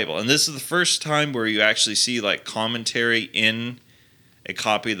on the Bible. And this is the first time where you actually see like commentary in a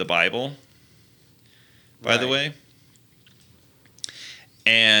copy of the Bible, by the way.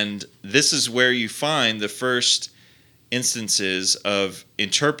 And this is where you find the first instances of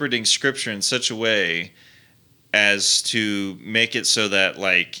interpreting Scripture in such a way as to make it so that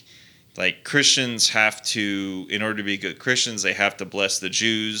like Christians have to, in order to be good Christians, they have to bless the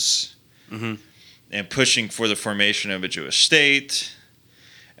Jews, and pushing for the formation of a Jewish state.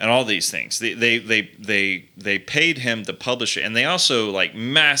 and all these things. They paid him to publish it, and they also like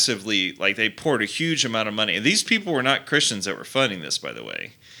massively like they poured a huge amount of money. And these people were not Christians that were funding this, by the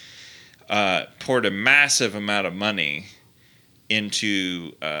way. Poured a massive amount of money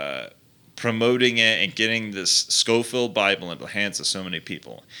into promoting it and getting this Scofield Bible into the hands of so many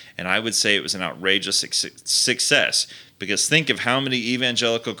people. And I would say it was an outrageous success, because think of how many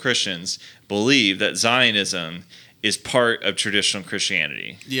evangelical Christians believe that Zionism is part of traditional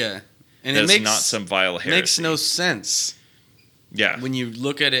Christianity. Yeah. And That's it makes, not some vile heresy. makes no sense Yeah. when you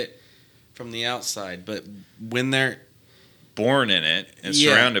look at it from the outside. But when they're born in it and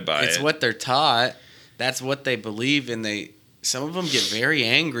surrounded by it's it. what they're taught. That's what they believe, and some of them get very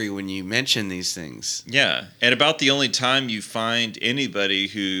angry when you mention these things. Yeah. And about the only time you find anybody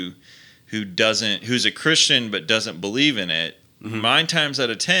who's a Christian but doesn't believe in it, 9 times out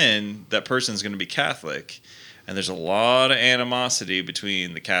of 10, that person's going to be Catholic. And there's a lot of animosity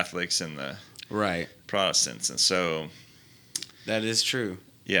between the Catholics and the Protestants. And so that is true.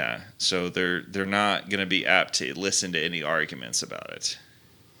 Yeah. So they're not going to be apt to listen to any arguments about it.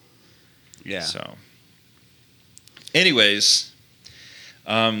 Yeah. So anyways,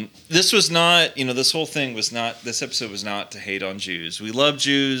 this was not, this whole thing was not, this episode was not to hate on Jews. We love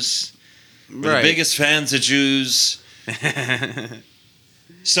Jews. We're the biggest fans of Jews.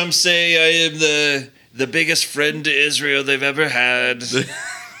 Some say I am the biggest friend to Israel they've ever had.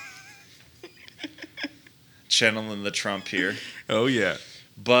 Channeling the Trump here. Oh, yeah.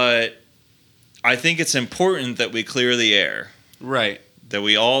 But I think it's important that we clear the air. Right. That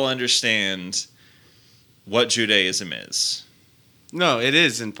we all understand what Judaism is. No, it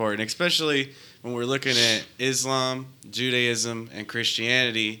is important, especially when we're looking at Islam, Judaism, and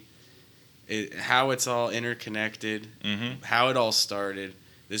Christianity, how it's all interconnected, how it all started.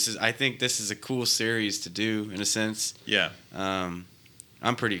 I think this is a cool series to do, in a sense. Yeah. I'm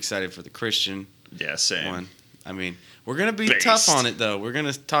pretty excited for the Christian same. one. We're going to be tough on it, though. We're going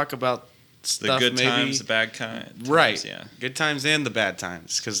to talk about stuff, the good maybe, times, the bad times. Right. Yeah. Good times and the bad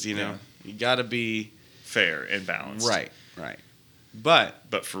times, because, you got to be fair and balanced. Right.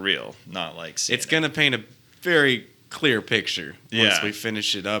 But for real, not like it's going to paint a very clear picture once we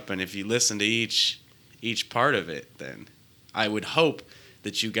finish it up. And if you listen to each part of it, then I would hope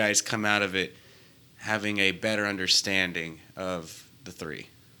that you guys come out of it having a better understanding of the three.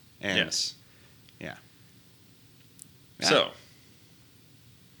 And yes. Yeah. So,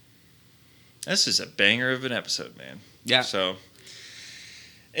 this is a banger of an episode, man. Yeah. So,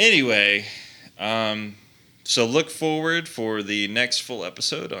 anyway, so look forward for the next full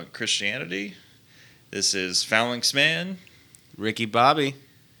episode on Christianity. This is Phalanx Man. Ricky Bobby.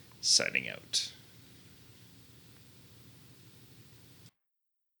 Signing out.